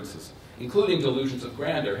disturbances? Including delusions of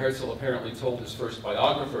grandeur, Herzl apparently told his first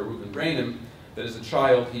biographer, Reuben Brainham, that as a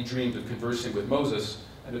child he dreamed of conversing with Moses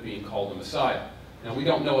and of being called the Messiah. Now, we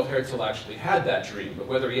don't know if Herzl actually had that dream, but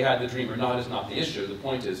whether he had the dream or not is not the issue. The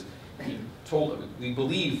point is, he told him. We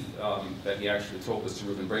believe that he actually told this to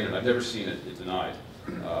Reuben Brainham. I've never seen it denied,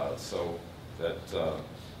 so that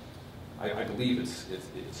I believe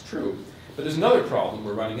it's true. But there's another problem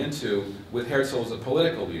we're running into with Herzl as a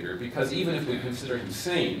political leader, because even if we consider him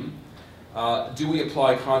sane, do we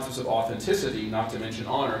apply concepts of authenticity, not to mention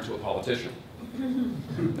honor, to a politician?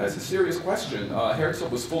 That's a serious question. Herzl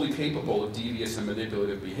was fully capable of devious and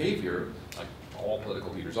manipulative behavior, like all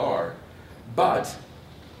political leaders are, but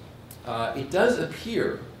it does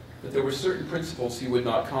appear that there were certain principles he would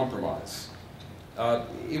not compromise.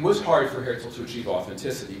 It was hard for Herzl to achieve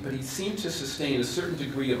authenticity, but he seemed to sustain a certain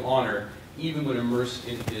degree of honor even when immersed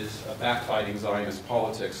in his backbiting Zionist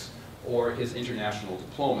politics or his international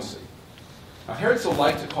diplomacy. Now, Herzl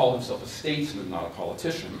liked to call himself a statesman, not a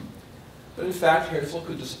politician, but in fact, Herzl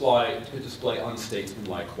could display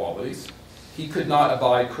unstatesmanlike qualities. He could not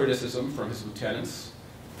abide criticism from his lieutenants.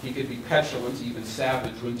 He could be petulant, even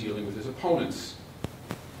savage, when dealing with his opponents.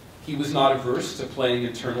 He was not averse to playing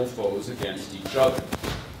internal foes against each other.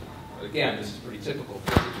 But again, this is pretty typical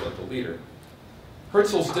for a political leader.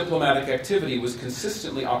 Herzl's diplomatic activity was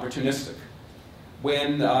consistently opportunistic.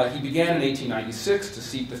 When he began in 1896 to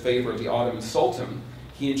seek the favor of the Ottoman Sultan,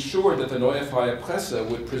 he ensured that the Neue Freie Presse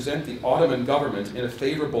would present the Ottoman government in a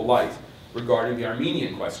favorable light regarding the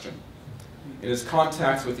Armenian question. In his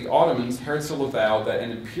contacts with the Ottomans, Herzl avowed that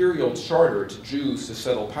an imperial charter to Jews to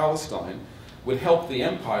settle Palestine would help the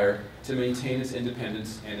empire to maintain its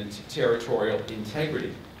independence and territorial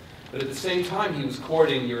integrity. But at the same time, he was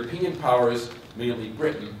courting European powers, mainly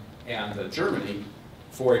Britain and Germany,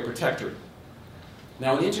 for a protectorate.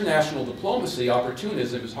 Now, in international diplomacy,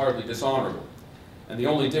 opportunism is hardly dishonorable. And the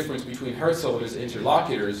only difference between Herzl and his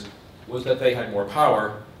interlocutors was that they had more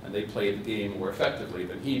power and they played the game more effectively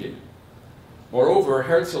than he did. Moreover,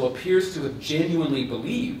 Herzl appears to have genuinely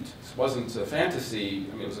believed, this wasn't a fantasy,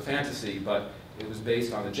 it was a fantasy, but it was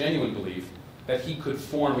based on a genuine belief, that he could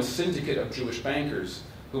form a syndicate of Jewish bankers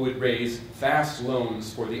who would raise vast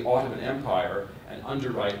loans for the Ottoman Empire and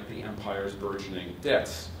underwrite the empire's burgeoning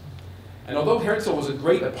debts. And although Herzl was a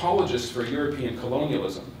great apologist for European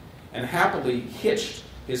colonialism and happily hitched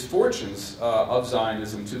his fortunes of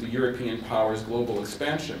Zionism to the European powers' global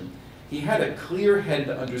expansion, he had a clear-headed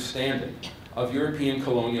understanding of European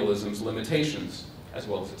colonialism's limitations as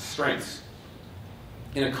well as its strengths.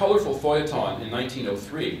 In a colorful feuilleton in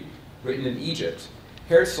 1903, written in Egypt,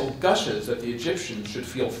 Herzl gushes that the Egyptians should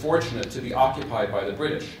feel fortunate to be occupied by the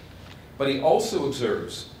British, but he also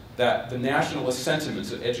observes that the nationalist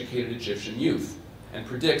sentiments of educated Egyptian youth and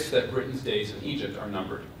predicts that Britain's days in Egypt are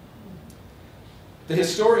numbered. The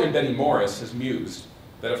historian Benny Morris has mused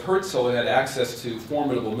that if Herzl had access to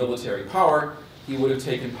formidable military power, he would have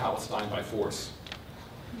taken Palestine by force.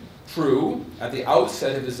 True, at the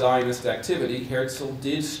outset of his Zionist activity, Herzl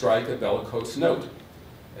did strike a bellicose note.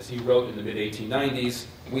 As he wrote in the mid-1890s,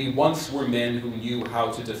 "We once were men who knew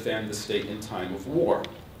how to defend the state in time of war."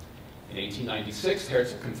 In 1896,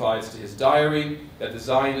 Herzl confides to his diary that the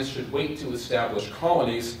Zionists should wait to establish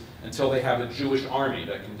colonies until they have a Jewish army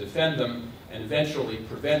that can defend them and eventually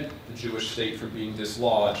prevent the Jewish state from being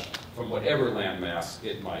dislodged from whatever landmass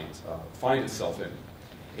it might find itself in.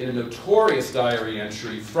 In a notorious diary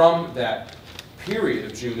entry from that period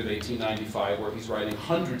of June of 1895, where he's writing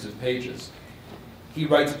hundreds of pages, he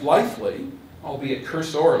writes blithely, albeit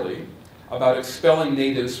cursorily, about expelling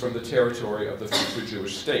natives from the territory of the future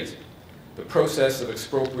Jewish state. The process of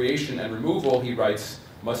expropriation and removal, he writes,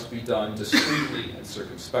 must be done discreetly and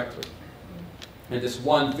circumspectly. And this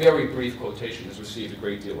one very brief quotation has received a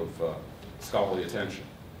great deal of scholarly attention.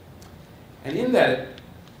 And in that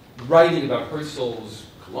writing about Herzl's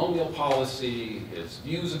colonial policy, his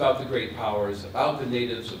views about the great powers, about the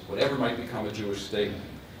natives of whatever might become a Jewish state,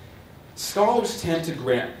 Scholars tend to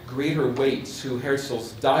grant greater weight to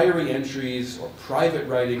Herzl's diary entries or private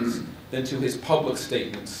writings than to his public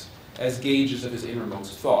statements as gauges of his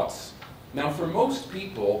innermost thoughts. Now, for most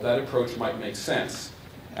people, that approach might make sense.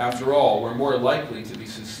 After all, we're more likely to be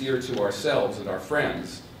sincere to ourselves and our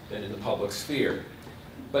friends than in the public sphere.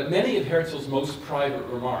 But many of Herzl's most private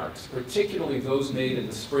remarks, particularly those made in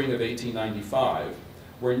the spring of 1895,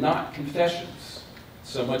 were not confessions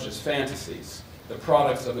so much as fantasies, the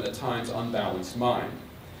products of an at times unbalanced mind.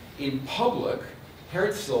 In public,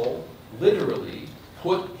 Herzl literally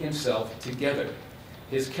put himself together.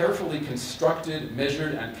 His carefully constructed,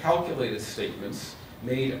 measured, and calculated statements,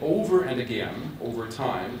 made over and again, over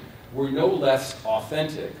time, were no less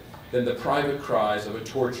authentic than the private cries of a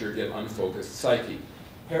tortured yet unfocused psyche.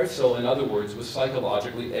 Herzl, in other words, was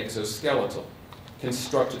psychologically exoskeletal,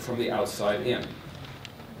 constructed from the outside in.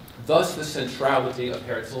 Thus, the centrality of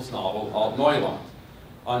Herzl's novel, Altneuland.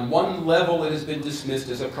 On one level, it has been dismissed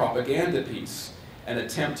as a propaganda piece, an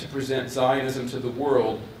attempt to present Zionism to the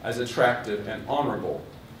world as attractive and honorable.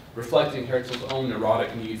 Reflecting Herzl's own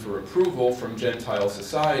neurotic need for approval from Gentile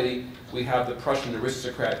society, we have the Prussian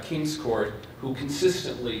aristocrat Kingscourt, who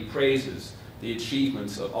consistently praises the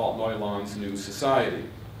achievements of Altneuland's new society.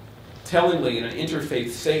 Tellingly, in an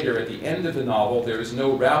interfaith seder at the end of the novel, there is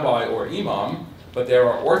no rabbi or imam, but there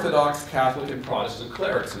are Orthodox, Catholic, and Protestant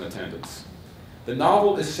clerics in attendance. The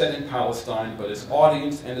novel is set in Palestine, but its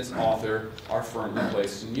audience and its author are firmly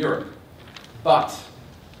placed in Europe. But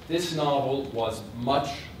this novel was much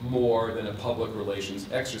more than a public relations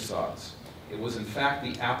exercise. It was in fact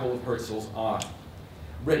the apple of Herzl's eye.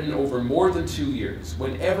 Written over more than 2 years,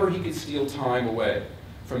 whenever he could steal time away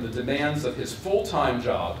from the demands of his full-time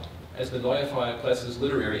job as the Neue Freie Presse's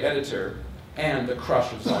literary editor and the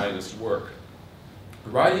crush of Zionist work.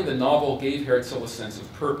 Writing the novel gave Herzl a sense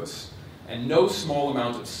of purpose and no small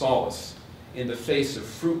amount of solace in the face of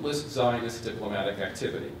fruitless Zionist diplomatic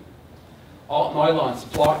activity. Altneuland's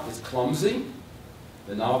plot is clumsy.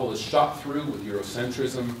 The novel is shot through with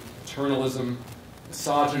Eurocentrism, paternalism,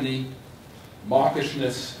 misogyny,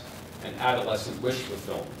 mawkishness, and adolescent wish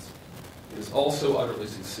fulfillment. It is also utterly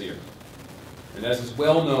sincere. And as is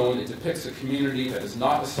well known, it depicts a community that is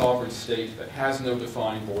not a sovereign state, that has no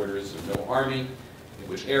defined borders or no army, in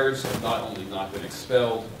which Arabs have not only not been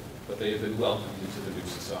expelled, but they have been welcomed into the new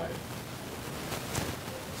society.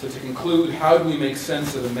 So to conclude, how do we make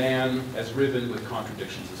sense of a man as riven with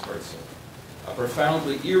contradictions as Herzl? A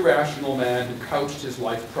profoundly irrational man who couched his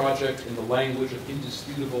life project in the language of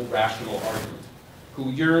indisputable rational argument, who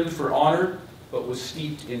yearned for honor but was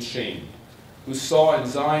steeped in shame, who saw in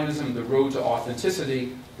Zionism the road to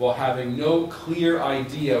authenticity while having no clear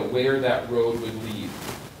idea where that road would lead.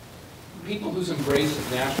 People whose embrace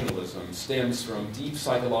of nationalism stems from deep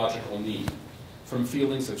psychological need, from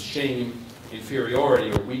feelings of shame,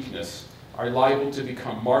 inferiority, or weakness, are liable to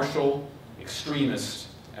become martial, extremist,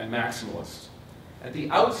 and maximalist. At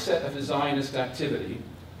the outset of his Zionist activity,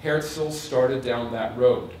 Herzl started down that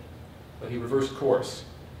road, but he reversed course.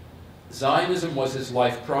 Zionism was his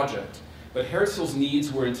life project, but Herzl's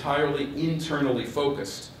needs were entirely internally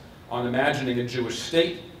focused on imagining a Jewish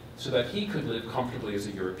state so that he could live comfortably as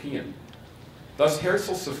a European. Thus,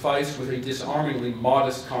 Herzl sufficed with a disarmingly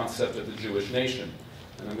modest concept of the Jewish nation.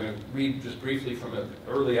 And I'm going to read just briefly from an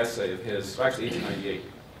early essay of his, actually 1898.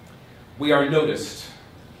 We are noticed.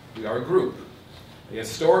 We are a group. A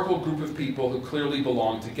historical group of people who clearly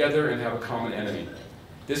belong together and have a common enemy.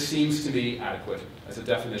 This seems to me adequate as a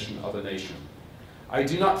definition of a nation. I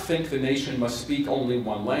do not think the nation must speak only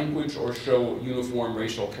one language or show uniform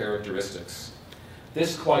racial characteristics.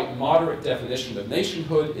 This quite moderate definition of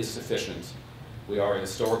nationhood is sufficient. We are a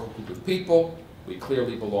historical group of people, we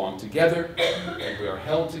clearly belong together, and we are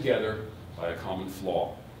held together by a common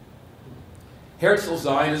flaw. Herzl's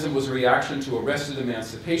Zionism was a reaction to arrested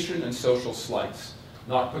emancipation and social slights,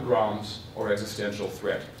 not pogroms or existential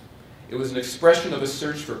threat. It was an expression of a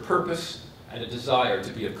search for purpose and a desire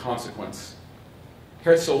to be of consequence.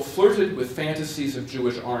 Herzl flirted with fantasies of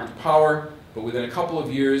Jewish armed power, but within a couple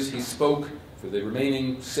of years he spoke, for the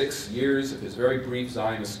remaining 6 years of his very brief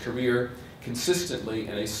Zionist career, consistently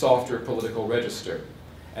in a softer political register,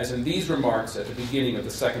 as in these remarks at the beginning of the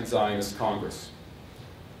Second Zionist Congress.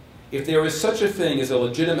 If there is such a thing as a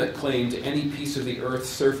legitimate claim to any piece of the earth's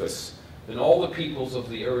surface, then all the peoples of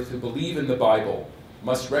the earth who believe in the Bible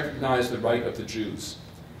must recognize the right of the Jews.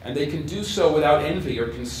 And they can do so without envy or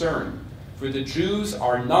concern, for the Jews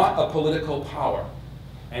are not a political power,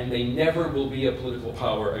 and they never will be a political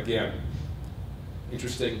power again.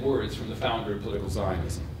 Interesting words from the founder of political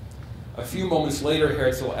Zionism. A few moments later,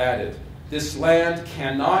 Herzl added, This land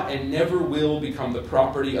cannot and never will become the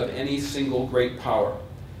property of any single great power,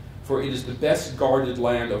 for it is the best guarded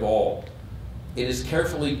land of all. It is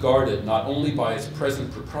carefully guarded not only by its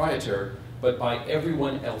present proprietor, but by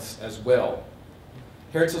everyone else as well.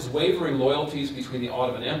 Herzl's wavering loyalties between the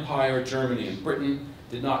Ottoman Empire, Germany, and Britain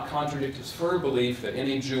did not contradict his firm belief that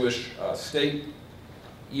any Jewish state,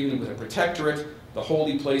 even with a protectorate, the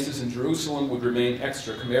holy places in Jerusalem would remain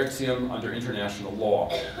extra commercium under international law.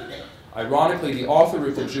 Ironically, the author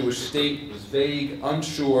of the Jewish state was vague,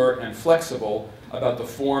 unsure, and flexible about the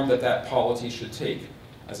form that polity should take,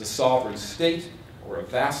 as a sovereign state, or a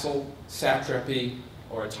vassal, satrapy,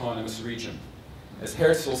 or autonomous region. As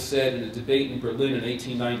Herzl said in a debate in Berlin in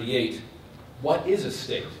 1898, what is a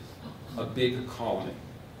state? A big colony.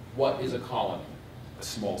 What is a colony? A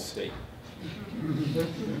small state.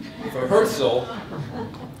 For Herzl,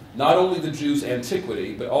 not only the Jews'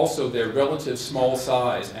 antiquity, but also their relative small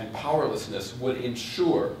size and powerlessness would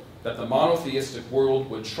ensure that the monotheistic world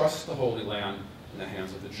would trust the Holy Land in the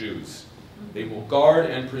hands of the Jews. They will guard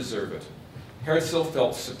and preserve it. Herzl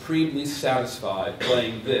felt supremely satisfied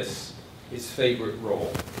playing this, his favorite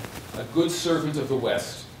role. A good servant of the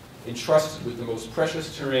West, entrusted with the most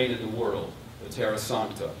precious terrain in the world, the Terra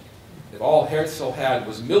Sancta. If all Herzl had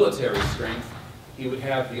was military strength, he would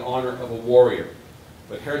have the honor of a warrior.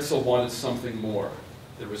 But Herzl wanted something more,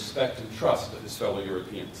 the respect and trust of his fellow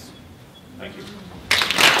Europeans. Thank you.